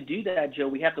to do that, Joe,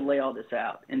 we have to lay all this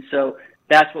out. And so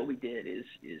that's what we did is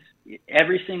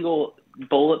every single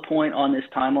bullet point on this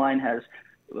timeline has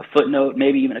a footnote,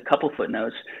 maybe even a couple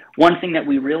footnotes. One thing that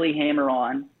we really hammer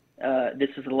on this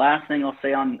is the last thing I'll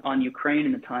say on Ukraine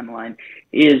in the timeline,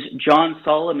 is John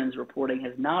Solomon's reporting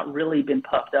has not really been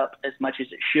puffed up as much as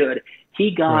it should.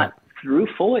 He got, through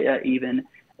FOIA even,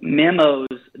 memos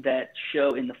that show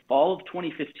in the fall of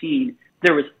 2015,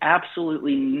 there was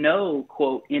absolutely no,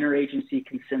 quote, interagency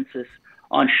consensus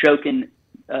on Shokin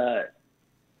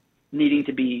needing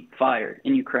to be fired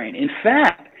in Ukraine. In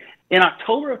fact, in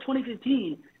October of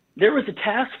 2015, there was a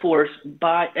task force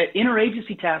an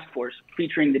interagency task force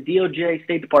featuring the DOJ,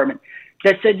 State Department,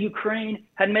 that said Ukraine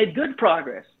had made good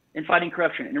progress in fighting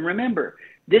corruption. And remember,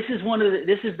 this is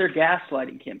their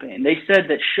gaslighting campaign. They said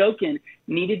that Shokin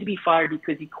needed to be fired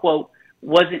because he, quote,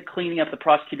 wasn't cleaning up the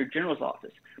prosecutor general's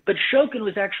office. But Shokin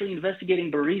was actually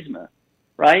investigating Burisma,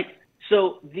 right?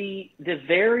 So the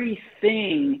very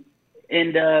thing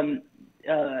and the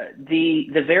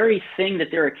very thing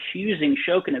that they're accusing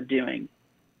Shokin of doing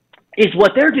is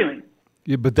what they're doing.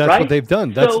 Yeah, but that's what they've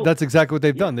done. That's exactly what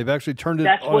they've done. They've actually turned it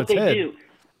on its head. That's what they do.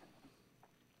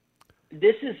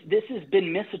 This has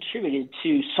been misattributed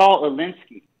to Saul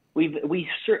Alinsky.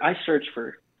 I searched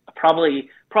for probably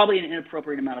an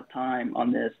inappropriate amount of time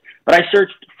on this, but I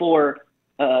searched for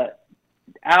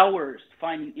hours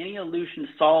finding any allusion to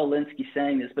Saul Alinsky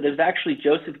saying this, but it was actually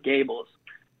Joseph Goebbels,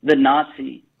 the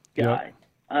Nazi guy,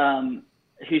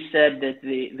 who said that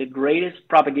the greatest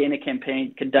propaganda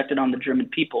campaign conducted on the German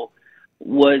people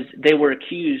was they were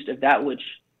accused of that which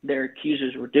their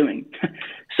accusers were doing.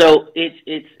 So it's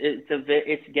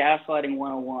gaslighting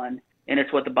 101, and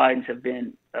it's what the Bidens have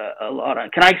been a lot on.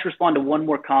 Can I respond to one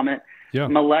more comment? Yeah.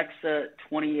 Malexa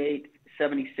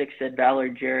 2876 said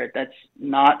Valerie Jarrett. That's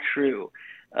not true.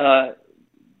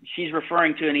 She's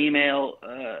referring to an email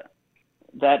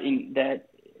that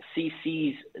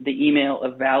CC's the email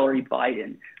of Valerie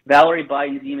Biden. Valerie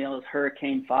Biden's email is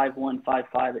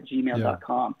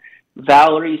hurricane5155@gmail.com.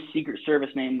 Valerie's Secret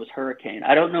Service name was Hurricane.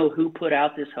 I don't know who put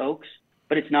out this hoax,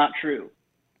 but it's not true.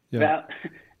 Yeah.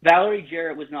 Valerie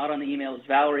Jarrett was not on the email. It was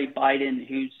Valerie Biden,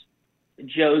 who's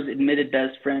Joe's admitted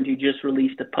best friend, who just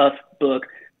released a puff book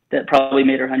that probably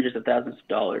made her hundreds of thousands of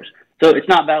dollars. So it's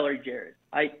not Valerie Jarrett.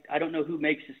 I don't know who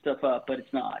makes this stuff up, but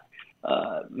it's not.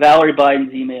 Valerie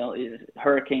Biden's email is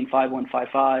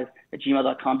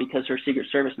hurricane5155@gmail.com because her Secret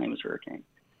Service name is Hurricane.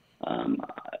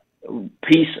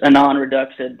 Peace Anon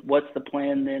Redux said, "What's the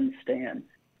plan then, Stan?"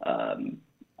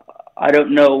 I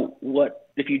don't know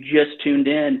if you just tuned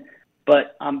in,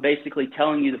 but I'm basically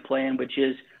telling you the plan, which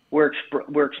is we're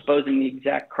exposing the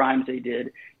exact crimes they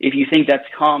did. If you think that's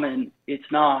common,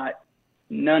 it's not.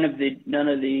 None of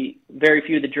the very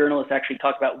few of the journalists actually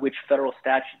talk about which federal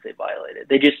statutes they violated.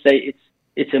 They just say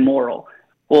it's immoral.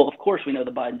 Well, of course we know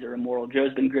the Bidens are immoral.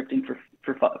 Joe's been grifting for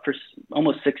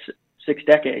almost six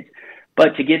decades,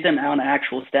 but to get them out on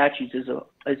actual statutes is a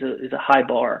high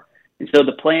bar. And so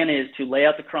the plan is to lay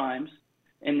out the crimes,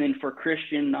 and then for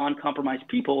Christian, non-compromised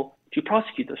people to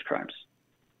prosecute those crimes.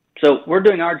 So we're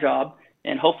doing our job,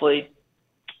 and hopefully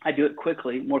I do it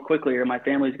more quickly, or my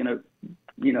family's going to,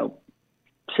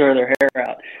 tear their hair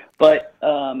out. But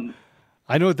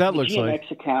I know what that looks like. The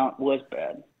GMX account was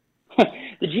bad.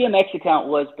 The GMX account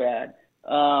was bad.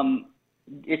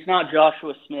 It's not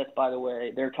Joshua Smith, by the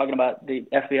way. They're talking about the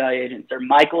FBI agents. They're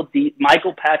Michael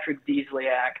Patrick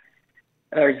Ziegler,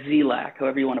 or Zelak,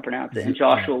 however you want to pronounce it, and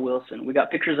Joshua Wilson. We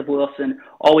got pictures of Wilson.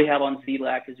 All we have on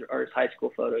Zelak are his high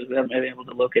school photos. We haven't been able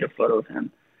to locate a photo of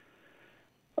him.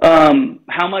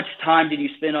 How much time did you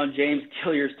spend on James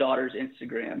Gillier's daughter's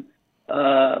Instagram?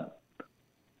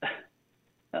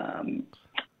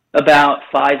 About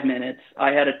 5 minutes.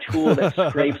 I had a tool that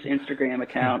scrapes Instagram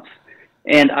accounts,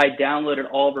 and I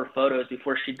downloaded all of her photos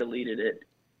before she deleted it.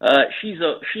 She's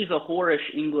a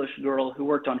whorish English girl who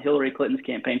worked on Hillary Clinton's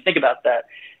campaign. Think about that.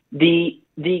 The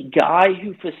guy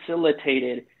who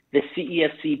facilitated the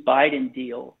CEFC Biden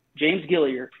deal, James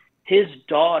Gillier, his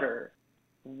daughter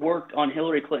worked on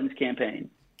Hillary Clinton's campaign.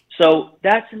 So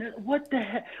what the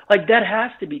heck? Like, that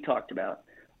has to be talked about.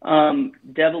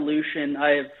 Devolution,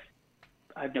 I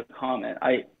have no comment.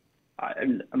 I'm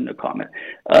no comment.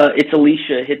 It's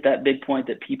Alicia hit that big point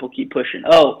that people keep pushing.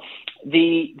 Oh,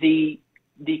 the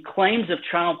claims of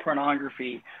child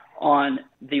pornography on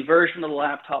the version of the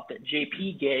laptop that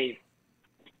JP gave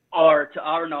are, to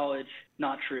our knowledge,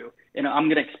 not true. And I'm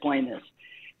going to explain this.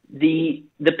 The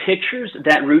pictures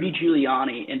that Rudy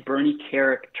Giuliani and Bernie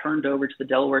Kerik turned over to the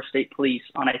Delaware State Police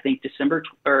on, I think,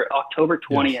 October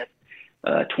 20th,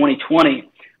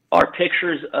 2020, are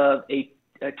pictures of a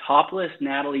topless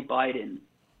Natalie Biden,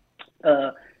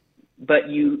 but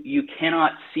you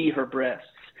cannot see her breasts.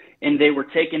 And they were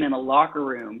taken in a locker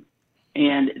room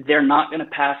and they're not going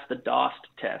to pass the DOS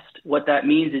test. What that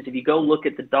means is if you go look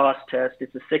at the DOS test,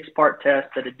 it's a 6-part test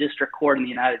that a district court in the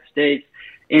United States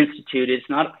instituted. It's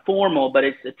not formal, but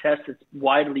it's a test that's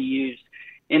widely used,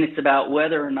 and it's about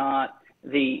whether or not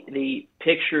the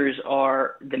pictures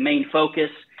are the main focus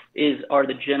are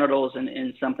the genitals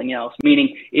and something else.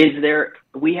 Meaning,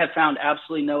 we have found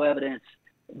absolutely no evidence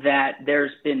that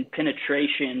there's been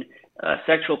penetration,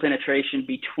 sexual penetration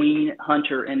between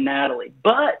Hunter and Natalie.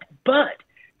 But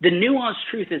the nuanced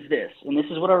truth is this, and this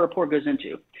is what our report goes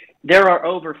into. There are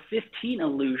over 15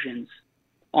 allusions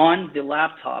on the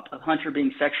laptop of Hunter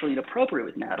being sexually inappropriate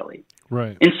with Natalie.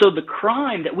 Right. And so the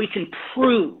crime that we can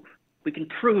prove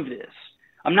this.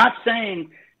 I'm not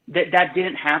saying that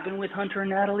didn't happen with Hunter and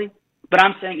Natalie, but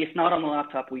I'm saying it's not on the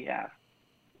laptop we have.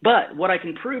 But what I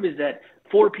can prove is that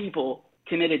 4 people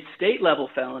committed state-level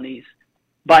felonies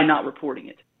by not reporting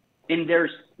it. And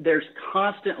there's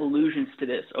constant allusions to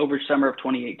this over summer of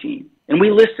 2018. And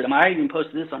we listed them. I even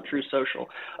posted this on True Social.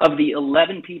 Of the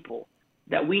 11 people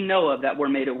that we know of that were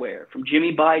made aware, from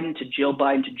Jimmy Biden to Jill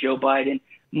Biden to Joe Biden,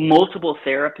 multiple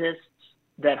therapists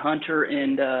that Hunter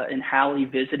and Hallie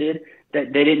visited,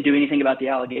 that they didn't do anything about the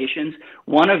allegations.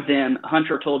 One of them,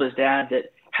 Hunter told his dad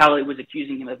that Hallie was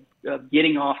accusing him of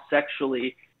getting off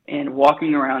sexually and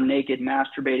walking around naked,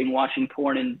 masturbating, watching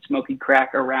porn, and smoking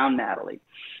crack around Natalie.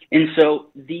 And so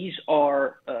these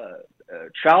are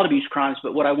child abuse crimes,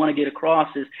 but what I want to get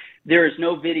across is there is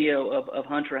no video of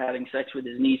Hunter having sex with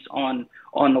his niece on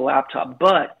the laptop,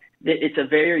 but it's a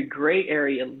very gray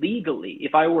area legally.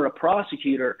 If I were a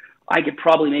prosecutor, I could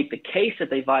probably make the case that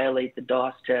they violate the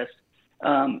DOS test.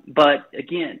 But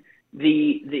again,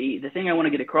 the thing I want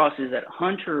to get across is that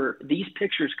Hunter, these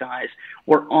pictures, guys,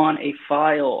 were on a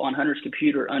file on Hunter's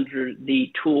computer under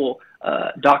the tool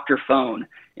Dr. Phone.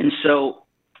 And so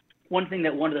one thing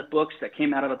that one of the books that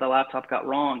came out of the laptop got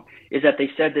wrong is that they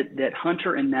said that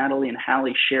Hunter and Natalie and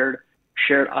Hallie shared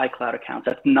iCloud accounts.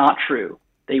 That's not true.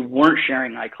 They weren't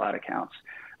sharing iCloud accounts.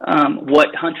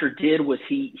 What Hunter did was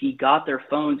he got their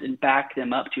phones and backed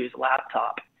them up to his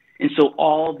laptop. And so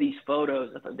all these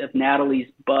photos of Natalie's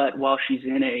butt while she's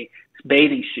in a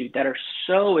bathing suit that are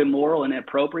so immoral and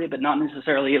inappropriate, but not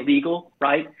necessarily illegal,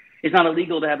 right? It's not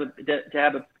illegal to have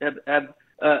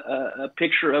a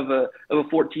picture of a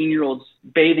 14-year-old's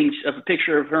a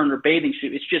picture of her in her bathing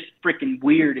suit. It's just freaking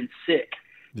weird and sick.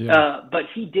 Yeah. But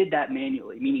he did that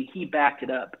manually, meaning he backed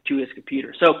it up to his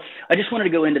computer. So I just wanted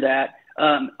to go into that.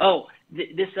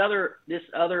 This other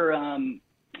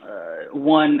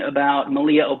one about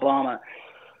Malia Obama.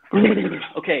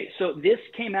 Okay, so this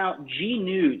came out, G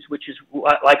News, which is,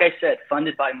 like I said,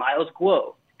 funded by Miles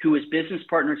Guo, who is business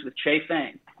partners with Che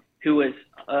Feng, who was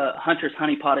Hunter's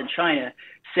honeypot in China,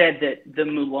 said that the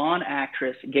Mulan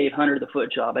actress gave Hunter the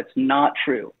foot job. It's not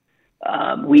true.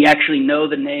 We actually know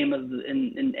the name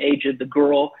and age of the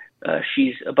girl.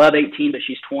 She's above 18, but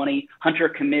she's 20. Hunter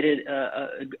committed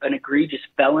an egregious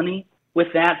felony with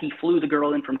that. He flew the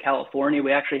girl in from California.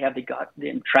 We actually have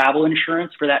the travel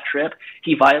insurance for that trip.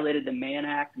 He violated the Mann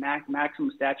Act,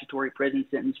 maximum statutory prison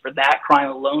sentence for that crime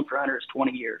alone for Hunter is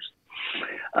 20 years.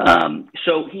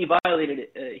 So he violated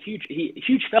a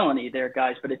huge felony there,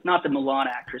 guys, but it's not the Mulan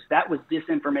actress. That was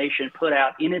disinformation put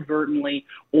out inadvertently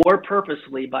or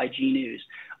purposely by G News.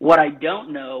 What I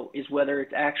don't know is whether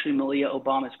it's actually Malia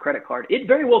Obama's credit card. It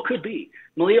very well could be.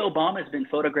 Malia Obama has been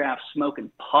photographed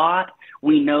smoking pot.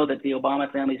 We know that the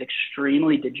Obama family is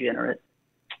extremely degenerate.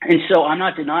 And so I'm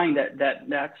not denying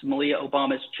that's Malia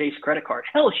Obama's Chase credit card.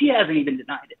 Hell, she hasn't even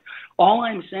denied it. All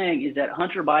I'm saying is that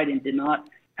Hunter Biden did not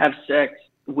have sex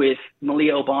with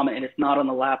Malia Obama, and it's not on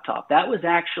the laptop. That was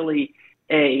actually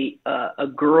a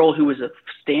girl who was a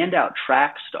standout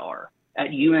track star at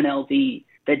UNLV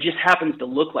that just happens to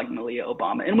look like Malia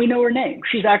Obama, and we know her name.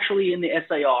 She's actually in the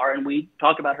SAR, and we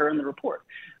talk about her in the report.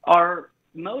 Our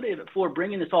motive for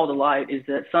bringing this all to light is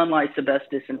that sunlight's the best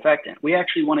disinfectant. We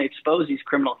actually want to expose these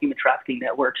criminal human trafficking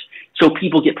networks so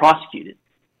people get prosecuted.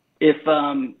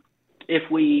 If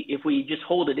we just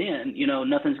hold it in,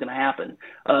 nothing's going to happen.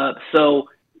 So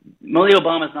Malia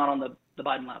Obama's not on the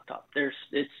Biden laptop.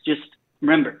 It's just,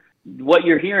 remember, what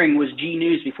you're hearing was G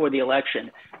News before the election.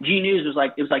 G News was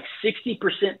like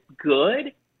 60%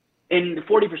 good, and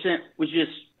 40% was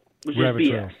just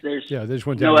BS. There's they just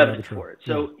went no down evidence for it.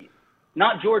 So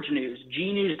not George News,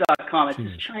 gnews.com. It's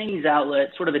this Chinese outlet,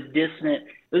 sort of a dissonant.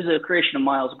 It was a creation of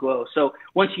Miles Guo. So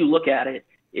once you look at it,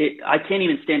 I can't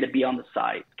even stand to be on the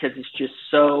site because it's just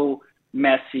so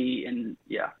messy and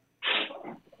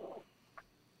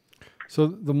So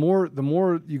the more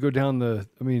you go down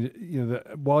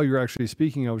while you're actually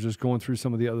speaking, I was just going through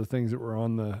some of the other things that were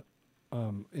on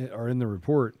are in the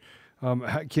report.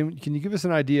 Can you give us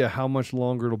an idea how much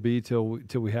longer it'll be till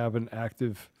we have an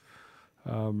active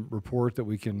report that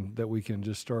we can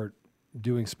just start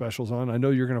doing specials on? I know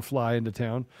you're going to fly into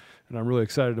town, and I'm really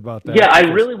excited about that. Yeah, I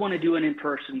really want to do it in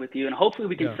person with you, and hopefully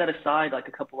we can set aside like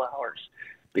a couple of hours,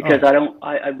 because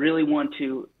I really want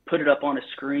to put it up on a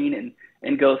screen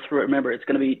and go through it. Remember, it's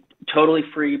going to be totally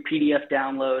free PDF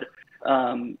download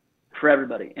for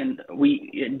everybody, and we're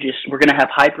going to have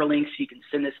hyperlinks. So you can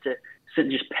send this to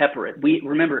just pepper it. We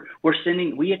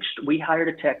hired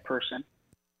a tech person.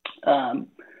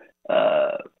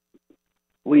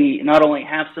 We not only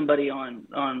have somebody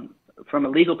on from a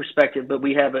legal perspective, but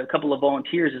we have a couple of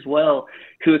volunteers as well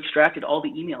who extracted all the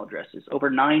email addresses, over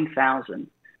 9,000,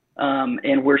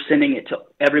 and we're sending it to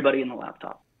everybody in the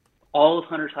laptop. All of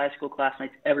Hunter's high school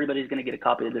classmates, everybody's going to get a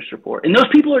copy of this report. And those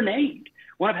people are named.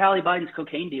 One of Hallie Biden's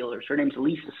cocaine dealers, her name's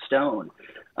Lisa Stone.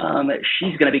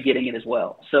 She's going to be getting it as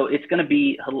well. So it's going to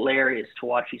be hilarious to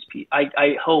watch these people.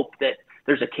 I hope that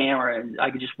there's a camera and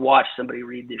I could just watch somebody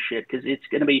read this shit, because it's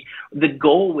going to be the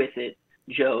goal with it.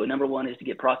 Joe, number one is to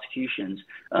get prosecutions,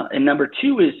 and number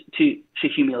two is to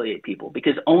humiliate people,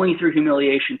 because only through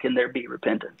humiliation can there be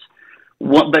repentance.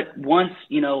 But once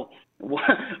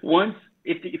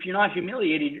if you're not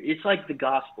humiliated, it's like the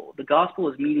gospel. The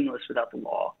gospel is meaningless without the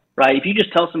law, right? If you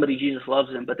just tell somebody Jesus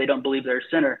loves them, but they don't believe they're a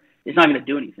sinner, it's not going to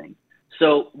do anything.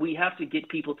 So we have to get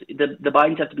people to the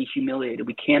Bidens have to be humiliated.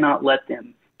 We cannot let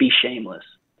them be shameless.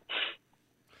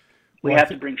 We have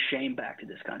to bring shame back to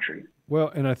this country. Well,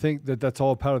 and I think that's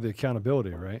all part of the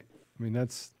accountability, right? I mean,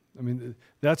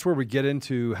 that's where we get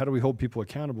into how do we hold people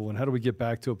accountable, and how do we get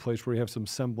back to a place where we have some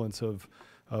semblance of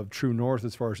true north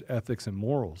as far as ethics and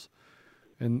morals.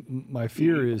 And my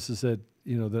fear is that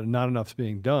that not enough's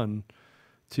being done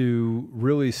to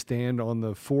really stand on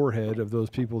the forehead of those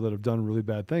people that have done really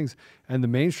bad things. And the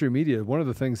mainstream media, one of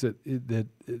the things that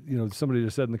somebody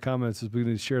just said in the comments is we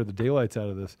need to share the daylights out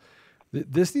of this.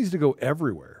 This needs to go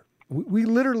everywhere. We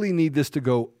literally need this to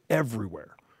go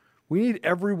everywhere. We need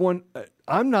everyone.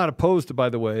 I'm not opposed to, by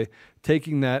the way,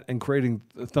 taking that and creating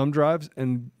thumb drives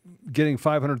and getting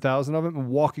 500,000 of them and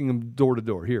walking them door to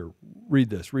door. Here, read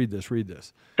this, read this, read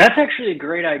this. That's actually a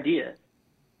great idea.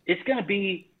 It's going to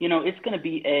be,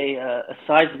 a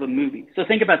size of a movie. So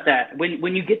think about that.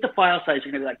 When you get the file size,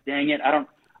 you're going to be like, dang it, I don't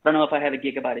know if I have a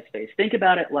gigabyte of space. Think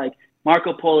about it like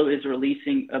Marco Polo is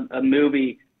releasing a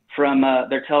movie from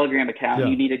their Telegram account. Yeah.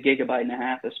 You need 1.5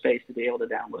 gigabytes of space to be able to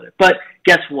download it. But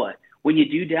guess what? When you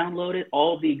do download it,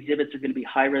 all of the exhibits are going to be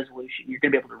high resolution. You're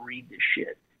going to be able to read this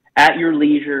shit at your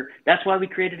leisure. That's why we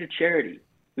created a charity.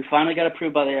 We finally got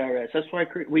approved by the IRS. That's why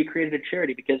we created a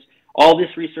charity, because all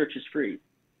this research is free.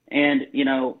 And,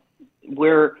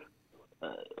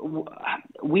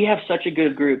 we have such a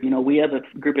good group. We have a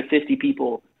group of 50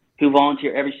 people who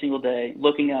volunteer every single day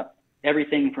looking up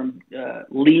everything from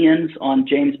liens on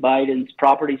James Biden's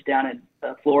properties down in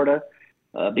Florida,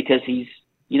 because he's,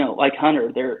 like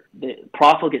Hunter, they're the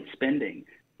profligate spending,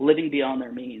 living beyond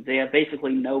their means. They have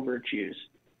basically no virtues.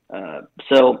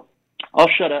 So I'll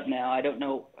shut up now. I don't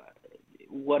know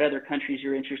what other countries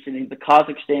you're interested in. The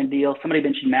Kazakhstan deal, somebody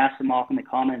mentioned Masimov in the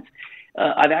comments.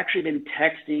 I've actually been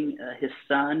texting his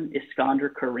son, Iskander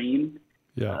Karim.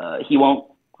 Yeah. He won't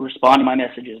respond to my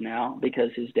messages now because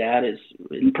his dad is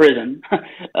in prison.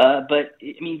 But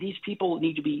these people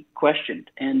need to be questioned.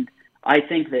 And I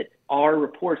think that our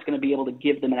report's going to be able to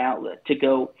give them an outlet to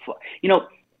go,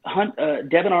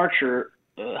 Devin Archer,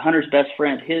 Hunter's best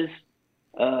friend, his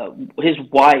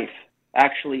wife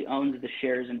actually owns the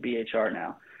shares in BHR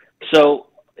now. So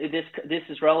this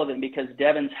is relevant because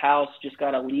Devin's house just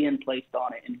got a lien placed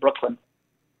on it in Brooklyn.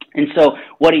 And so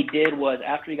what he did was,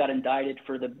 after he got indicted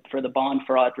for the bond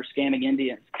fraud for scamming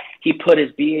Indians, he put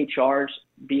his BHR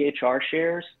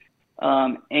shares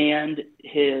and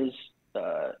his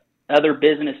other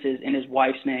businesses in his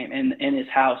wife's name and in his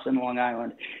house in Long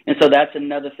Island. And so that's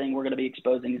another thing we're going to be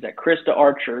exposing, is that Krista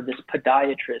Archer, this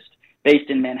podiatrist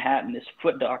based in Manhattan, this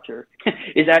foot doctor,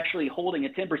 is actually holding a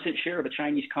 10% share of a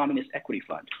Chinese Communist equity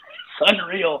fund. It's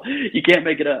unreal. You can't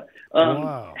make it up.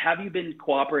 Wow. Have you been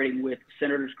cooperating with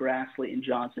Senators Grassley and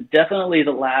Johnson? Definitely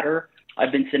the latter.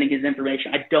 I've been sending his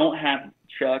information. I don't have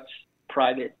Chuck's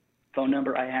private phone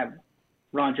number. I have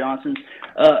Ron Johnson's.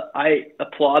 I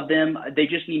applaud them. They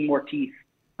just need more teeth,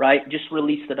 right? Just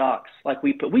release the docs. Like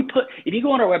we put, if you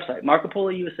go on our website,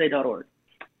 marcopolousa.org,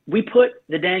 we put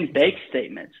the dang bank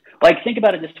statements. Like, think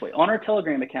about it this way. On our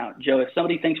Telegram account, Joe, if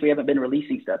somebody thinks we haven't been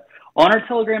releasing stuff, on our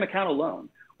Telegram account alone,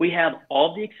 we have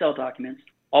all of the Excel documents,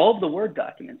 all of the Word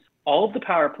documents, all of the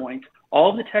PowerPoints,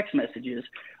 all of the text messages,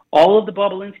 all of the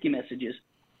Bobolinsky messages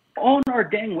on our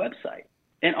dang website.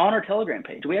 And on our Telegram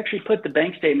page, we actually put the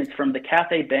bank statements from the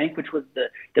Cathay Bank, which was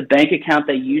the bank account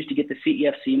they used to get the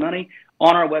CEFC money,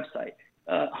 on our website.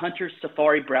 Hunter's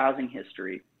Safari browsing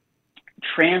history,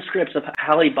 transcripts of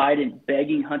Hallie Biden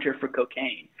begging Hunter for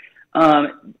cocaine,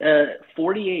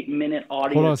 48-minute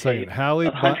audio Hold on a tape second.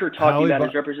 of Hunter talking about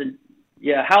his represent.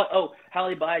 Yeah,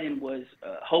 Hallie Biden was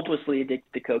hopelessly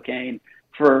addicted to cocaine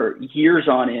for years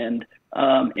on end.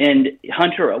 And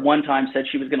Hunter at one time said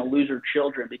she was going to lose her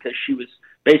children because she was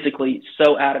basically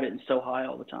so out of it and so high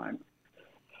all the time.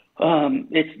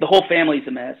 It's the whole family's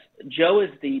a mess. Joe is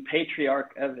the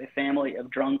patriarch of a family of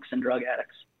drunks and drug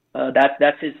addicts.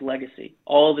 That's his legacy.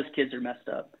 All of his kids are messed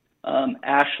up.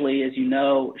 Ashley, as you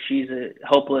know, she's a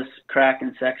hopeless crack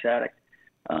and sex addict.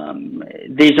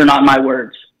 These are not my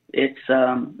words. It's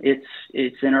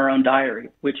in her own diary,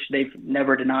 which they've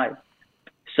never denied.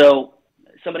 So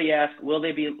somebody asked, will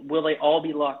they all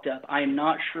be locked up? I am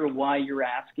not sure why you're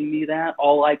asking me that.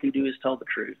 All I can do is tell the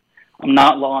truth. I'm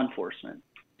not law enforcement.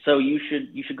 So you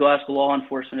should go ask law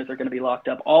enforcement if they're going to be locked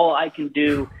up. All I can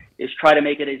do is try to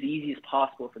make it as easy as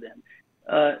possible for them.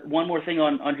 One more thing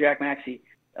on Jack Maxey.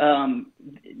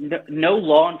 No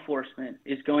law enforcement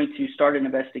is going to start an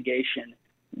investigation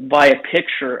by a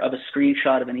picture of a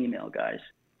screenshot of an email, guys.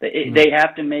 They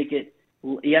have to make it.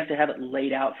 You have to have it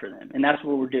laid out for them, and that's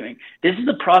what we're doing. This is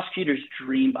the prosecutor's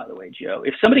dream, by the way, Joe.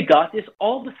 If somebody got this,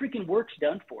 all the freaking work's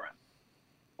done for them.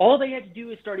 All they had to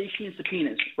do is start issuing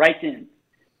subpoenas right then.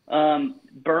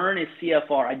 Byrne is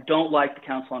CFR. I don't like the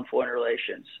Council on Foreign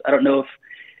Relations. I don't know if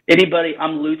anybody.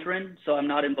 I'm Lutheran, so I'm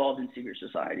not involved in secret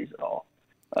societies at all.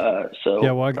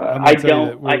 Yeah, well, I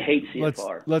hate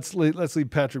CFR. Let's leave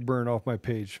Patrick Byrne off my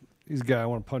page. He's a guy I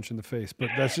want to punch in the face, but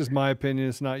that's just my opinion.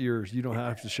 It's not yours. You don't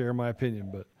have to share my opinion,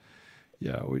 but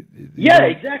yeah,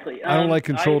 exactly. I don't like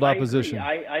controlled opposition.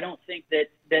 I don't think that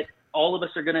all of us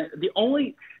are going to.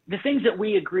 The things that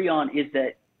we agree on is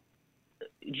that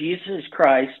Jesus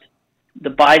Christ, the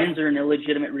Bidens are an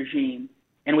illegitimate regime,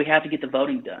 and we have to get the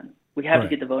voting done. We have to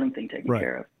get the voting thing taken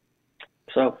care of.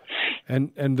 So,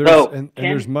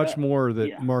 there's much more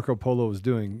that Marco Polo is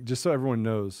doing. Just so everyone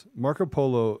knows, Marco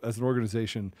Polo as an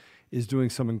organization is doing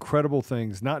some incredible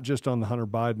things, not just on the Hunter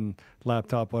Biden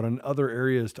laptop, but on other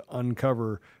areas to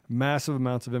uncover massive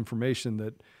amounts of information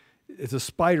that it's a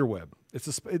spider web.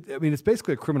 It's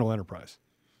basically a criminal enterprise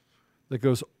that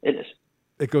goes. It is.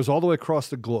 It goes all the way across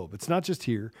the globe. It's not just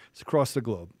here; it's across the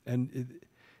globe, and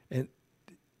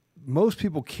most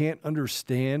people can't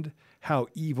understand how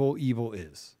evil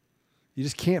is. You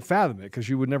just can't fathom it because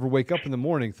you would never wake up in the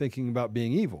morning thinking about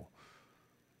being evil.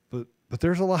 But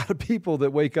there's a lot of people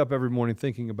that wake up every morning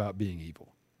thinking about being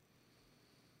evil.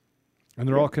 And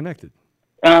they're all connected.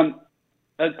 A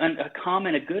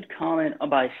good comment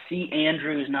by C.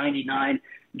 Andrews 99.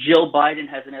 Jill Biden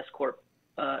has an S corp.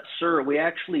 Sir, we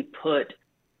actually put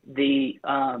the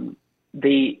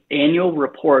annual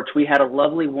reports. We had a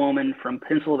lovely woman from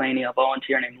Pennsylvania, a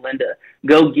volunteer named Linda,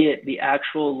 go get the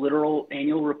actual literal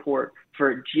annual report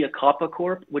for Giacoppa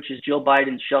Corp., which is Jill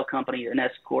Biden's shell company, an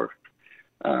S corp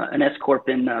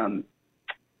in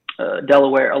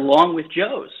Delaware, along with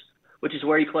Joe's, which is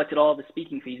where he collected all of the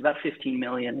speaking fees, about $15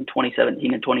 million in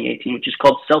 2017 and 2018, which is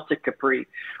called Celtic Capri.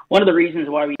 One of the reasons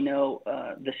why we know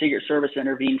the Secret Service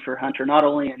intervened for Hunter, not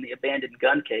only in the abandoned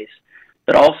gun case,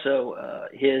 but also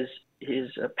his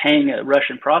paying a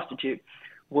Russian prostitute,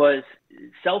 was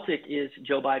Celtic is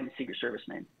Joe Biden's Secret Service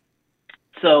name.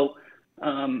 So,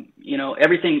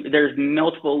 everything, there's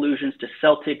multiple allusions to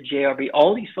Celtic, JRB.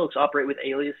 All these folks operate with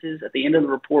aliases. At the end of the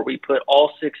report, we put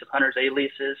all 6 of Hunter's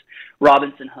aliases.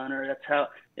 Robinson Hunter, that's how,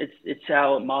 it's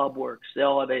how a mob works. They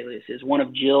all have aliases. One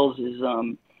of Jill's is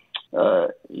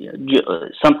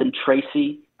something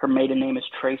Tracy. Her maiden name is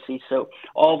Tracy. So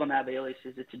all of them have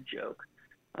aliases. It's a joke.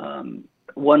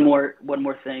 One more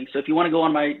thing. So if you want to go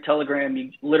on my Telegram,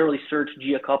 you literally search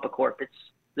Giacoppa Corp.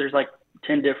 There's like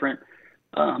 10 different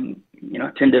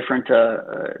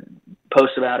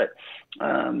posts about it.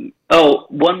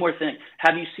 One more thing.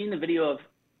 Have you seen the video of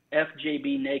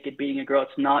FJB naked beating a girl?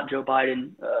 It's not Joe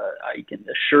Biden. I can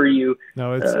assure you.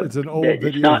 No, it's an old video.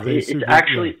 It's not. It's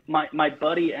actually my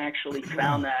buddy actually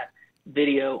found that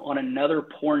video on another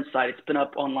porn site. It's been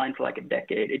up online for like a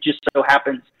decade. It just so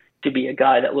happens to be a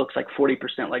guy that looks like 40%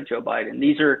 like Joe Biden.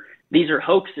 These are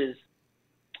hoaxes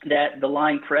that the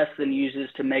lying press then uses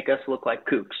to make us look like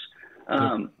kooks.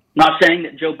 Not saying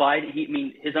that Joe Biden,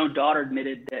 his own daughter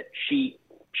admitted that she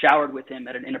showered with him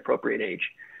at an inappropriate age.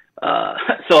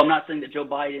 So I'm not saying that Joe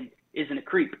Biden isn't a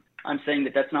creep. I'm saying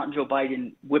that that's not Joe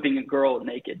Biden whipping a girl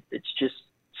naked. It's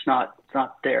not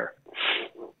there.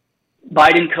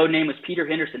 Biden codename was Peter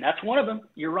Henderson. That's one of them.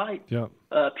 You're right. Yeah.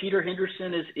 Peter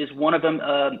Henderson is one of them.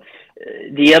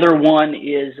 The other one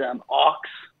is Ox,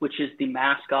 which is the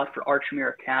mascot for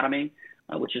Archmere Academy,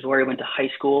 which is where he went to high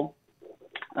school.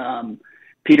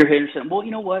 Peter Henderson. Well,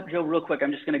 you know what, Joe? Real quick,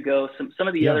 I'm just going to go some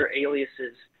of the other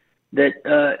aliases that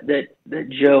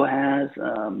Joe has.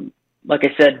 Like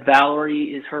I said,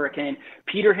 Valerie is Hurricane.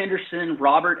 Peter Henderson,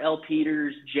 Robert L.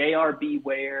 Peters, J.R.B.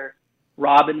 Ware,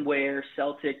 Robin Ware,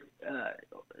 Celtic.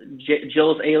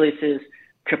 Jill's aliases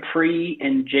Capri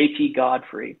and J.T.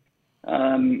 Godfrey.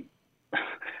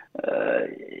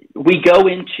 We go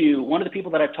into one of the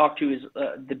people that I've talked to is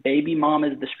the baby mom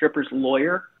is the stripper's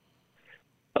lawyer.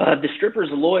 The stripper's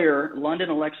lawyer,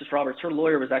 London Alexis Roberts, her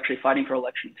lawyer was actually fighting for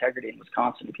election integrity in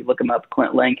Wisconsin. If you look him up,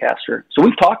 Clint Lancaster. So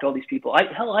we've talked to all these people. I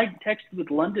texted with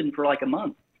London for like a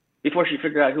month before she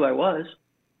figured out who I was.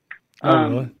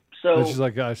 Really? So and she's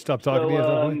like, I stopped talking to you at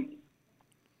that point?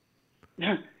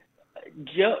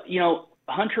 Joe,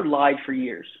 Hunter lied for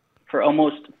years, for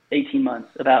almost 18 months,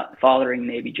 about fathering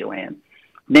Navy Joanne.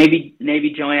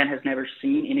 Navy Joanne has never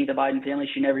seen any of the Biden family.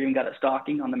 She never even got a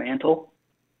stocking on the mantle.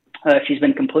 She's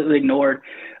been completely ignored.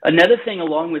 Another thing,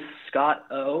 along with Scott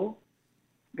O,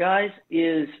 guys,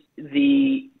 is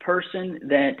the person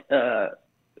that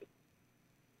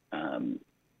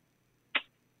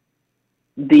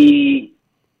the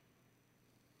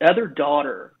other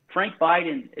daughter, Frank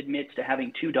Biden admits to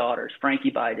having two daughters, Frankie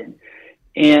Biden,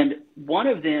 and one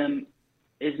of them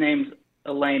is named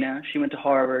Elena. She went to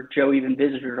Harvard. Joe even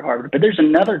visited her at Harvard. But there's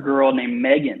another girl named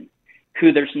Megan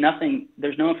who there's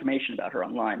no information about her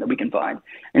online that we can find.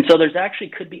 And so there's actually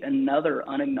could be another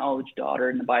unacknowledged daughter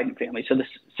in the Biden family. So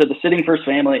the sitting first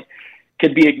family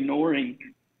could be ignoring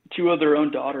two of their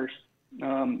own daughters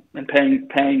and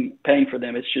paying for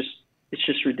them. It's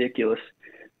just ridiculous.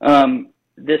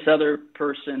 This other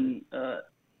person,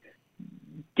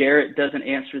 Garrett, doesn't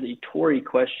answer the Tory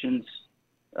questions.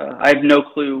 I have no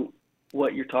clue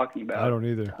what you're talking about. I don't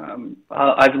either.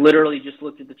 I've literally just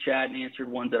looked at the chat and answered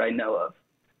ones that I know of.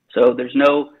 So there's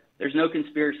no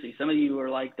conspiracy. Some of you are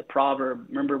like the proverb.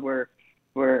 Remember where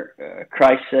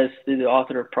Christ says through the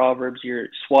author of Proverbs, you're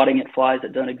swatting at flies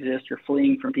that don't exist. You're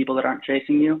fleeing from people that aren't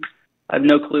chasing you. I have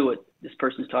no clue what this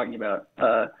person's talking about.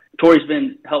 Tori's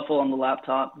been helpful on the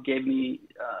laptop, gave me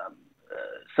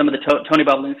some of the Tony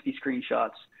Bobulinski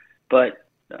screenshots, but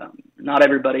not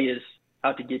everybody is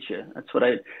out to get you. That's what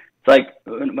it's like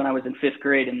when I was in fifth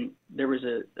grade and there was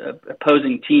a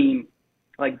opposing team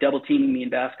like double teaming me in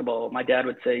basketball. My dad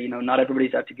would say, not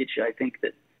everybody's out to get you. I think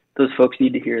that those folks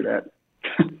need to hear that.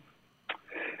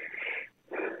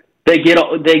 They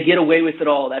get away with it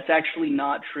all. That's actually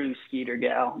not true, Skeeter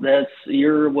Gal.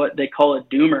 You're what they call a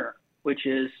doomer, which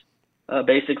is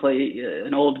basically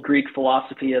an old Greek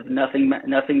philosophy of nothing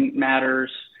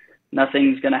matters,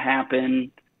 nothing's going to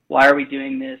happen. Why are we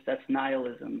doing this? That's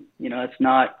nihilism. It's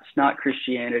not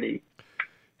Christianity.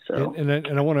 So and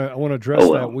I want to address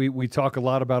that. We talk a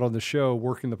lot about on the show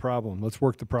working the problem. Let's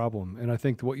work the problem. And I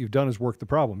think that what you've done is work the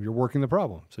problem. You're working the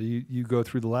problem. So you go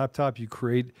through the laptop, you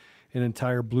create an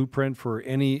entire blueprint for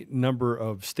any number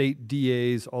of state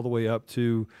DAs all the way up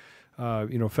to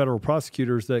federal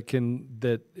prosecutors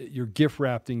that you're gift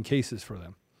wrapping cases for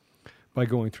them by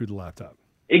going through the laptop.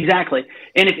 Exactly.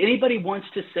 And if anybody wants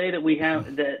to say that we have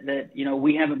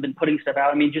we haven't been putting stuff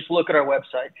out, just look at our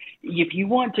website. If you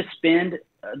want to spend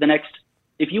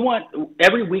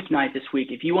every weeknight this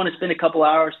week, if you want to spend a couple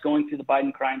hours going through the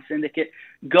Biden Crime Syndicate,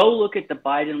 go look at the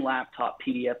Biden laptop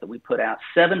PDF that we put out.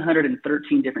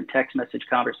 713 different text message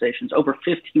conversations, over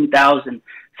 15,000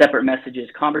 separate messages,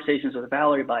 conversations with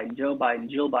Valerie Biden, Joe Biden,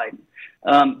 Jill Biden.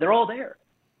 They're all there.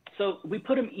 So we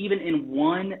put them even in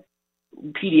one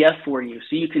PDF for you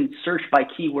so you can search by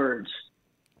keywords.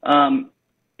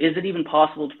 Is it even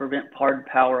possible to prevent pardon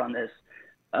power on this?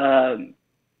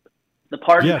 The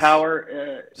pardon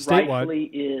power rightfully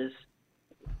is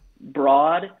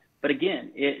broad, but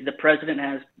again, the president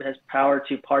has power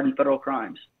to pardon federal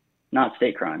crimes, not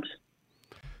state crimes.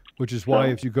 Which is why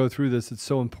if you go through this, it's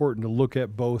so important to look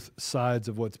at both sides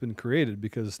of what's been created,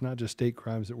 because it's not just state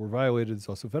crimes that were violated, it's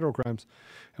also federal crimes.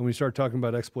 And when you start talking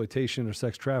about exploitation or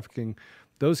sex trafficking,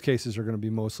 those cases are going to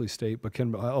be mostly state, but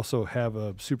can also have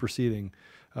a superseding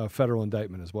federal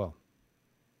indictment as well.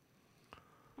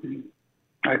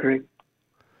 I agree.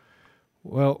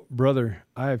 Well, brother,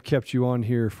 I have kept you on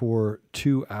here for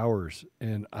 2 hours,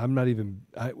 and I don't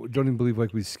even believe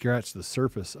we scratched the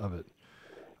surface of it.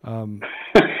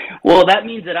 Well, that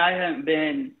means that I haven't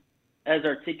been as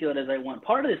articulate as I want.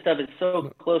 Part of this stuff is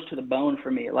so close to the bone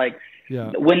for me.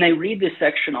 When they read this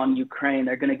section on Ukraine,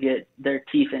 they're going to get their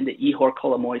teeth into Ihor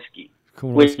Kolomoisky,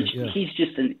 which he's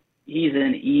just He's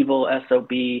an evil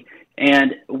SOB,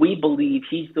 and we believe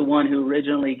he's the one who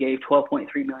originally gave $12.3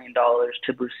 million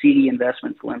to Brusiti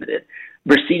Investments Limited.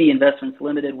 Brusiti Investments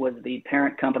Limited was the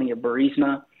parent company of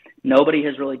Burisma. Nobody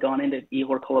has really gone into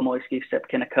Ihor Kolomoisky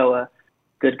except Kenakoa,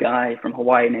 good guy from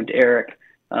Hawaii named Eric.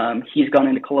 He's gone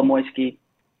into Kolomoisky.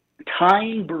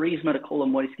 Tying Burisma to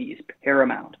Kolomoisky is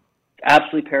paramount,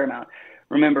 absolutely paramount.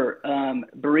 Remember,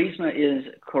 Burisma is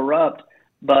corrupt,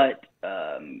 but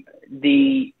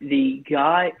the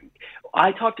guy,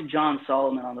 I talked to John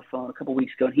Solomon on the phone a couple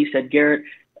weeks ago, and he said, Garrett,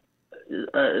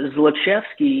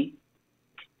 Zlochevsky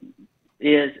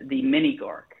is the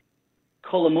minigarch.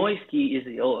 Kolomoisky is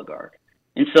the oligarch.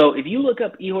 And so if you look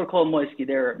up Ihor Kolomoisky,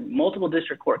 there are multiple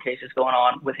district court cases going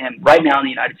on with him right now in the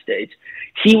United States.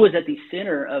 He was at the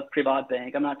center of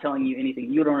Privatbank. I'm not telling you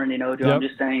anything you don't already know, Joe. Yep. I'm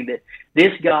just saying that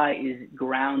this guy is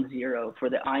ground zero for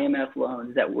the IMF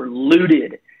loans that were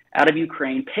looted out of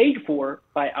Ukraine, paid for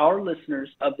by our listeners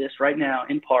of this right now,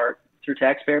 in part through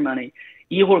taxpayer money.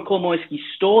 Ihor Kolomoisky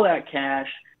stole that cash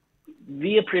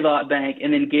via Privatbank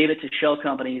and then gave it to shell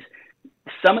companies.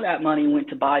 Some of that money went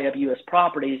to buy up U.S.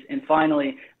 properties, and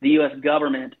finally, the U.S.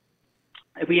 government.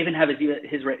 We even have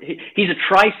he's a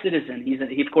tri-citizen.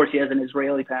 Of course, he has an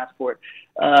Israeli passport,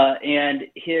 and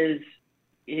his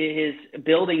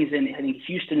buildings in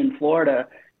Houston and Florida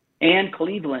and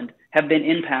Cleveland have been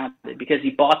impounded because he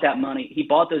bought that money. He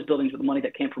bought those buildings with the money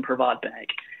that came from Privatbank,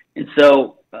 and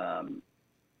so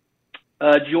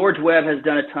George Webb has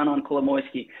done a ton on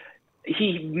Kolomoisky.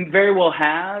 He very well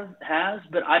has,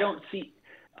 but I don't see.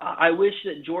 I wish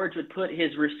that George would put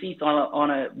his receipts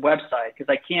on a website, because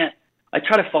I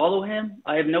try to follow him.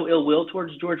 I have no ill will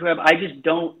towards George Webb. I just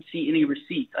don't see any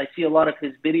receipts. I see a lot of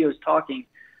his videos talking,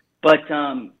 but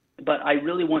I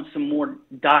really want some more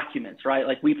documents, right?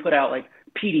 Like we put out like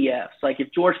PDFs. Like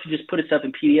if George could just put his stuff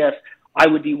in PDFs, I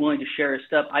would be willing to share his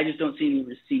stuff. I just don't see any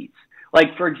receipts.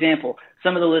 Like, for example,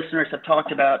 some of the listeners have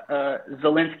talked about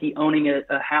Zelensky owning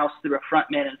a house through a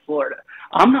front man in Florida.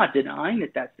 I'm not denying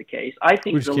that that's the case. I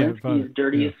think Zelensky is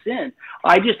dirty as sin.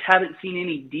 I just haven't seen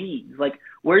any deeds. Like,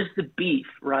 where's the beef,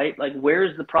 right? Like,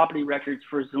 where's the property records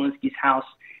for Zelensky's house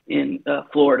in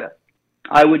Florida?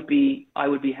 I would be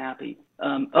happy.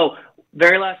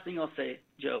 Very last thing I'll say,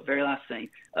 Joe, very last thing.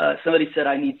 Somebody said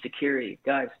I need security.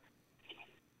 Guys,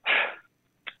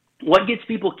 what gets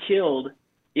people killed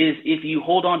is if you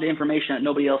hold on to information that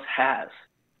nobody else has.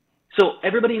 So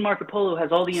everybody in Marco Polo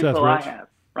has all the info I have,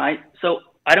 right? So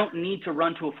I don't need to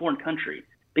run to a foreign country,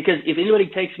 because if anybody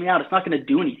takes me out, it's not going to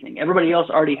do anything. Everybody else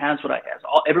already has what I have.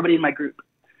 Everybody in my group,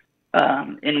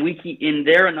 and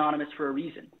they're anonymous for a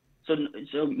reason.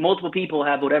 So multiple people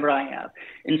have whatever I have,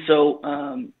 and so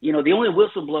the only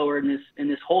whistleblower in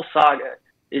this whole saga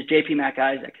is J.P.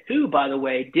 McIsaac, who, by the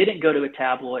way, didn't go to a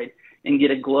tabloid and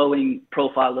get a glowing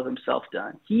profile of himself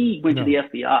done. He went to the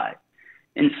FBI.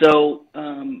 And so,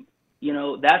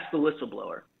 that's the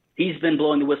whistleblower. He's been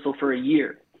blowing the whistle for a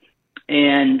year.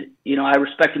 And, I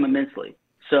respect him immensely.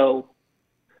 So.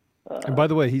 And by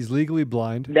the way, he's legally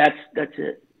blind. That's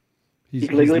it.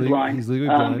 He's legally blind. He's legally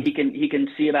blind. He can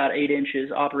see about 8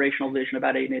 inches, operational vision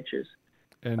about 8 inches.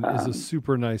 And is a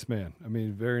super nice man. I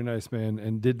mean, very nice man,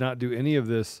 and did not do any of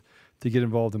this to get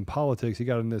involved in politics. He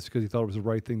got in this because he thought it was the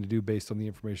right thing to do based on the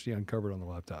information he uncovered on the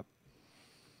laptop.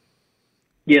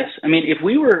 Yes. I mean, if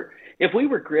we were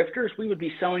grifters, we would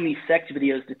be selling these sex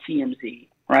videos to TMZ,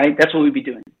 right? That's what we'd be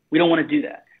doing. We don't want to do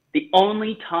that. The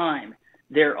only time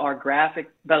there are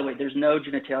by the way, there's no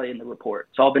genitalia in the report.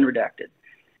 It's all been redacted.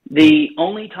 The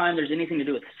only time there's anything to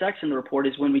do with sex in the report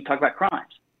is when we talk about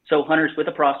crimes. So Hunter's with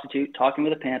a prostitute, talking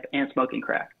with a pimp, and smoking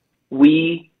crack.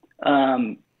 We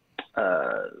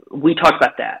talk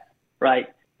about that, right?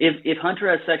 If Hunter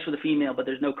has sex with a female but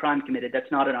there's no crime committed, that's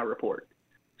not in our report.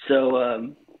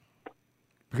 So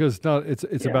because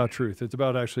it's about truth. It's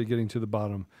about actually getting to the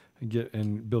bottom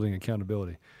and building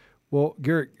accountability. Well,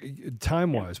 Garrett,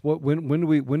 time-wise, when do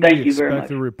we expect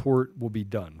the report will be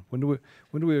done? When do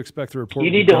we expect the report?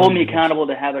 You need to hold me accountable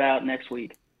to have it out next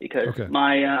week, because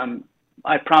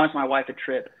I promised my wife a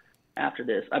trip after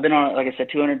this. I've been on, like I said,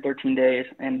 213 days,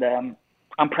 and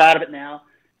I'm proud of it now.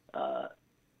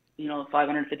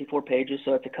 554 pages,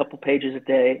 so it's a couple pages a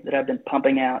day that I've been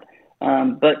pumping out.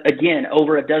 But again,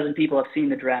 over a dozen people have seen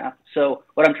the draft. So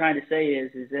what I'm trying to say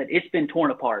is that it's been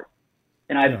torn apart,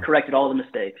 and I've corrected all the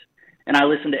mistakes. And I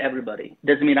listen to everybody.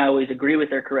 Doesn't mean I always agree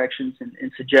with their corrections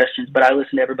and suggestions, but I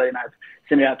listen to everybody, and I've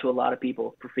sent it out to a lot of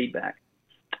people for feedback.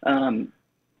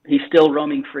 He's still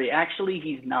roaming free. Actually,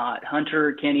 he's not.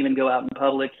 Hunter can't even go out in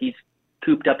public. He's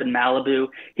cooped up in Malibu.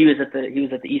 He was at the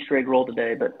Easter egg roll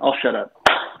today, but I'll shut up.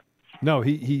 No,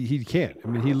 he can't. I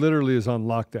mean, he literally is on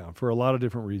lockdown for a lot of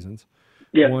different reasons.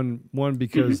 Yeah. One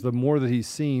because the more that he's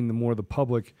seen, the more the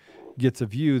public gets a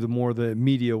view, the more the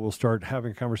media will start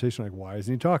having a conversation like, why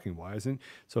isn't he talking? Why isn't?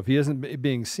 So if he isn't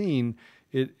being seen,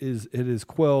 it is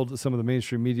quelled some of the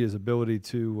mainstream media's ability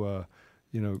to,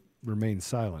 remain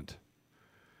silent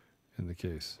in the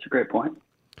case. That's a great point.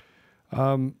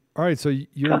 All right. So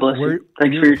God bless you.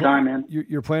 Thanks for your time, man.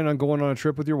 You're planning on going on a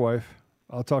trip with your wife.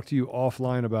 I'll talk to you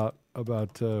offline about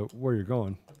where you're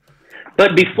going.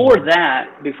 But before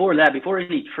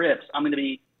any trips, I'm going to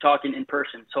be talking in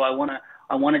person. So I want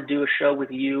to do a show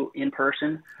with you in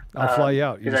person. I'll fly you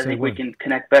out because I think we can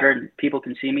connect better and people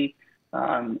can see me.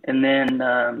 And then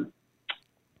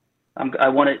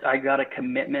I got a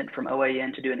commitment from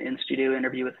OAN to do an in-studio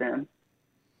interview with him.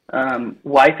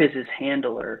 Wife is his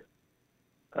handler.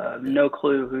 No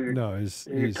clue who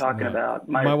you're talking about.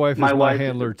 My wife is my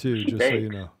handler too, just bakes. So you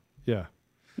know. Yeah.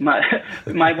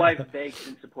 My wife bakes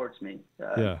and supports me.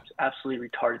 It's absolutely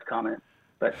retarded comment.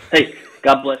 But hey,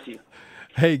 God bless you.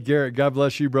 Hey, Garrett, God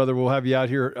bless you, brother. We'll have you out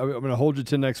here. I'm going to hold you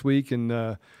to next week,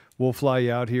 and we'll fly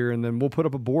you out here, and then we'll put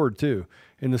up a board too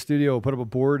in the studio. We'll put up a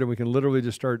board, and we can literally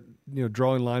just start,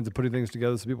 drawing lines and putting things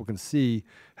together so people can see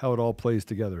how it all plays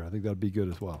together. I think that'd be good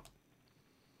as well.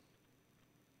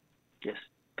 Yes.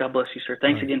 God bless you, sir.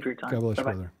 Thanks again for your time. God bless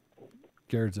Bye-bye. you, brother.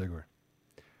 Garrett Ziegler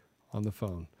on the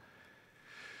phone.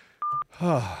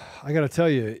 I got to tell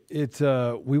you,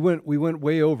 we went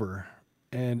way over,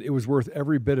 and it was worth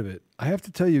every bit of it. I have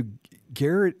to tell you,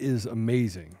 Garrett is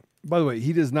amazing. By the way,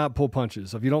 he does not pull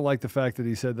punches. So if you don't like the fact that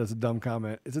he said that's a dumb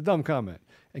comment, it's a dumb comment.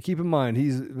 And keep in mind,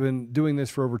 he's been doing this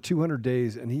for over 200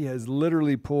 days, and he has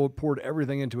literally poured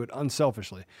everything into it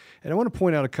unselfishly. And I want to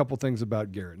point out a couple things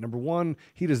about Garrett. Number one,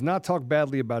 he does not talk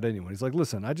badly about anyone. He's like,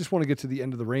 listen, I just want to get to the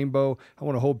end of the rainbow. I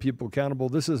want to hold people accountable.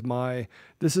 This is my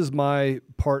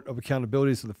part of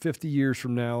accountability. So the 50 years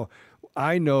from now,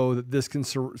 I know that this can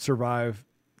survive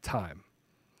time.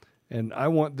 And I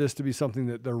want this to be something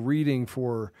that they're reading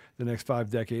for the next 5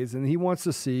 decades. And he wants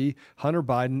to see Hunter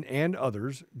Biden and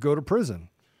others go to prison.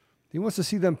 He wants to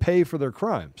see them pay for their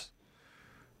crimes.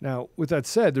 Now, with that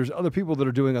said, there's other people that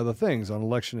are doing other things on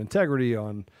election integrity,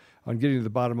 on getting to the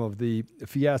bottom of the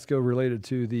fiasco related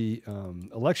to the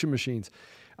election machines.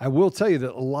 I will tell you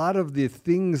that a lot of the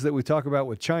things that we talk about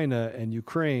with China and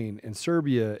Ukraine and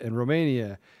Serbia and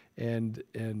Romania and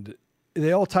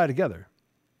they all tie together.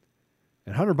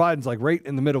 And Hunter Biden's like right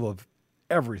in the middle of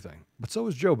everything, but so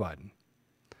is Joe Biden.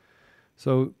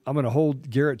 So I'm going to hold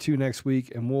Garrett too next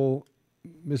week, and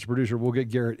Mr. Producer, we'll get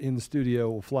Garrett in the studio.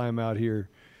 We'll fly him out here.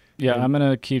 Yeah, I'm going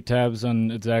to keep tabs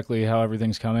on exactly how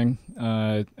everything's coming,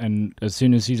 and as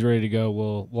soon as he's ready to go,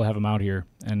 we'll have him out here.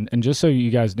 And just so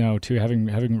you guys know, too, having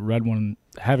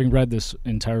read this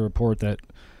entire report that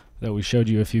we showed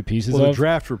you a few pieces of. The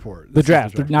draft report. The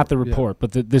draft, not the report,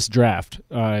 but this draft.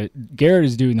 Garrett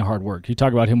is doing the hard work. You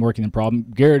talk about him working the problem.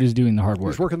 Garrett is doing the hard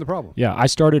work. He's working the problem. Yeah, I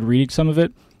started reading some of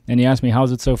it, and he asked me,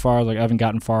 how's it so far? I was like, I haven't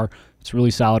gotten far. It's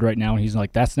really solid right now. And he's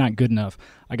like, that's not good enough.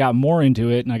 I got more into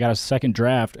it, and I got a second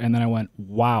draft, and then I went,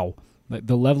 wow.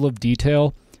 The level of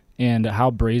detail and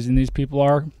how brazen these people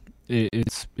are,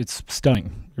 it's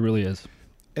stunning. It really is.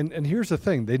 And here's the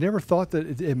thing. They never thought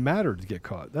that it mattered to get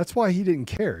caught. That's why he didn't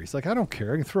care. He's like, I don't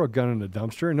care. I can throw a gun in a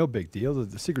dumpster. No big deal.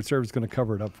 The Secret Service is going to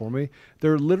cover it up for me.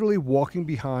 They're literally walking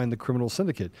behind the criminal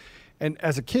syndicate. And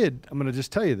as a kid, I'm going to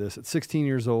just tell you this. At 16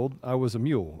 years old, I was a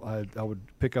mule. I would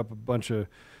pick up a bunch of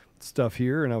stuff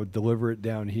here, and I would deliver it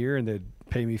down here, and they'd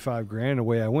pay me $5,000, and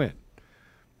away I went.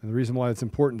 And the reason why it's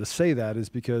important to say that is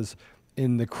because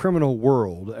in the criminal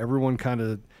world, everyone kind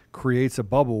of creates a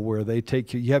bubble where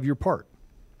you have your part.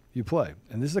 You play.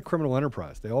 And this is a criminal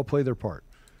enterprise. They all play their part.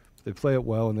 They play it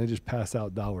well, and they just pass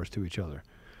out dollars to each other.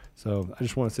 So I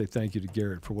just want to say thank you to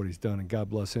Garrett for what he's done, and God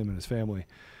bless him and his family.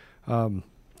 So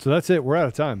that's it. We're out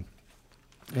of time.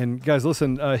 And, guys,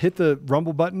 listen, hit the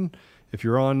Rumble button. If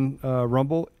you're on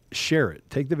Rumble, share it.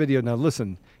 Take the video. Now,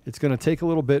 listen, it's going to take a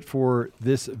little bit for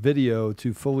this video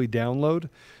to fully download.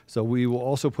 So we will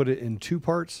also put it in 2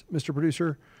 parts, Mr.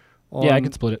 Producer. I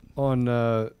can split it. On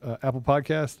Apple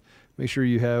Podcast. Make sure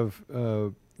you have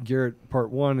Garrett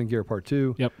Part 1 and Garrett Part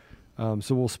 2. Yep.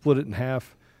 So we'll split it in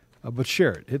half. But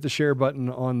share it. Hit the share button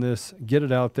on this. Get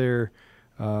it out there.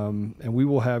 And we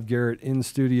will have Garrett in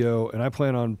studio. And I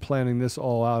plan on planning this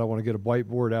all out. I want to get a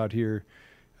whiteboard out here.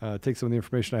 Take some of the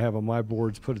information I have on my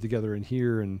boards, put it together in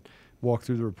here, and walk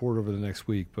through the report over the next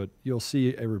week. But you'll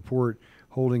see a report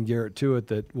holding Garrett to it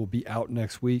that will be out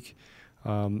next week.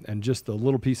 And just the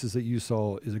little pieces that you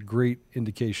saw is a great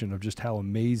indication of just how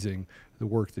amazing the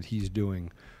work that he's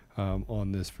doing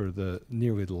on this for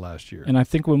nearly the last year. And I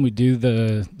think when we do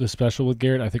the special with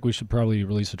Garrett, I think we should probably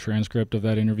release a transcript of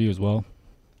that interview as well.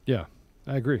 Yeah,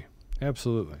 I agree.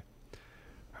 Absolutely.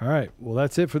 All right. Well,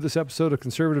 that's it for this episode of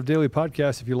Conservative Daily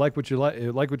Podcast. If you like what you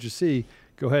like what you see,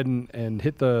 go ahead and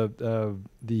hit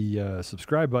the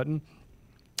subscribe button.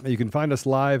 You can find us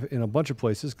live in a bunch of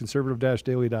places: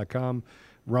 conservative-daily.com,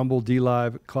 Rumble,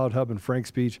 DLive, Cloud Hub, and Frank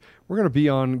Speech. We're going to be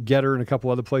on Getter and a couple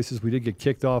other places. We did get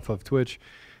kicked off of Twitch,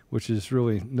 which is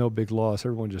really no big loss.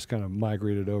 Everyone just kind of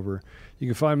migrated over. You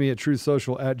can find me at Truth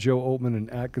Social, at Joe Oltman, and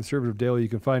at Conservative Daily. You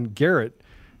can find Garrett.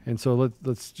 And so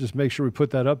let's just make sure we put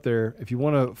that up there. If you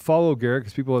want to follow Garrett,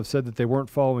 because people have said that they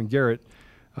weren't following Garrett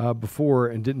before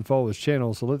and didn't follow his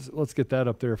channel. So let's get that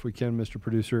up there if we can, Mr.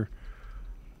 Producer.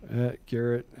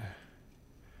 Garrett.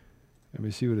 Let me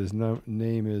see what his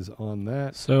name is on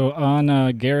that. So on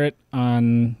Garrett,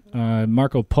 on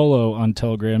Marco Polo on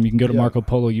Telegram, you can go to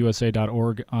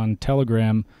marcopolousa.org on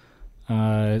Telegram.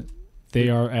 They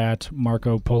are at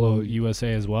Marco Polo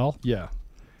USA as well. Yeah.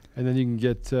 And then you can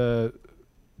get to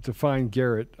find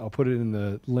Garrett. I'll put it in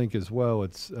the link as well.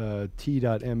 It's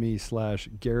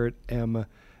t.me/Garrett M.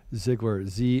 Ziegler,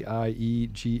 Ziegler.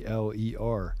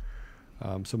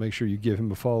 So make sure you give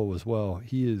him a follow as well.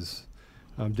 He is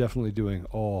definitely doing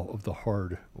all of the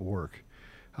hard work.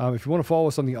 If you want to follow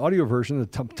us on the audio version, a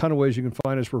ton of ways you can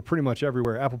find us. We're pretty much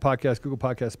everywhere: Apple Podcasts, Google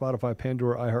Podcasts, Spotify,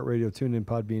 Pandora, iHeartRadio, TuneIn,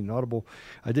 Podbean, and Audible.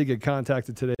 I did get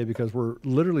contacted today because we're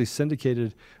literally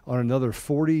syndicated on another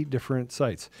 40 different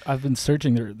sites. I've been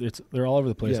searching. They're all over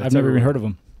the place. Yeah, I've never even heard of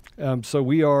them. So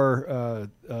we are...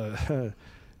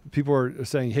 people are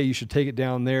saying, hey, you should take it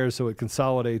down there so it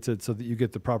consolidates it so that you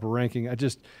get the proper ranking.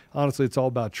 Honestly, it's all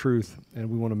about truth, and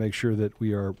we want to make sure that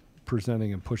we are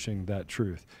presenting and pushing that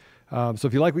truth. So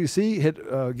if you like what you see, give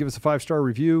us a 5-star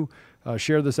review,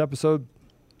 share this episode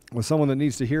with someone that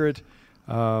needs to hear it.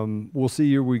 We'll see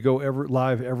you. We go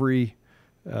live every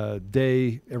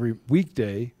day, every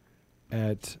weekday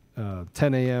at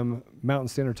 10 a.m. Mountain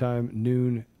Standard Time,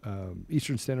 noon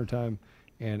Eastern Standard Time,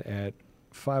 and at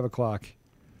 5 o'clock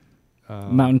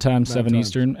Mountain Time, 7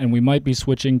 Eastern. And we might be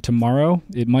switching tomorrow.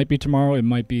 It might be tomorrow. It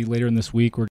might be later in this week. We're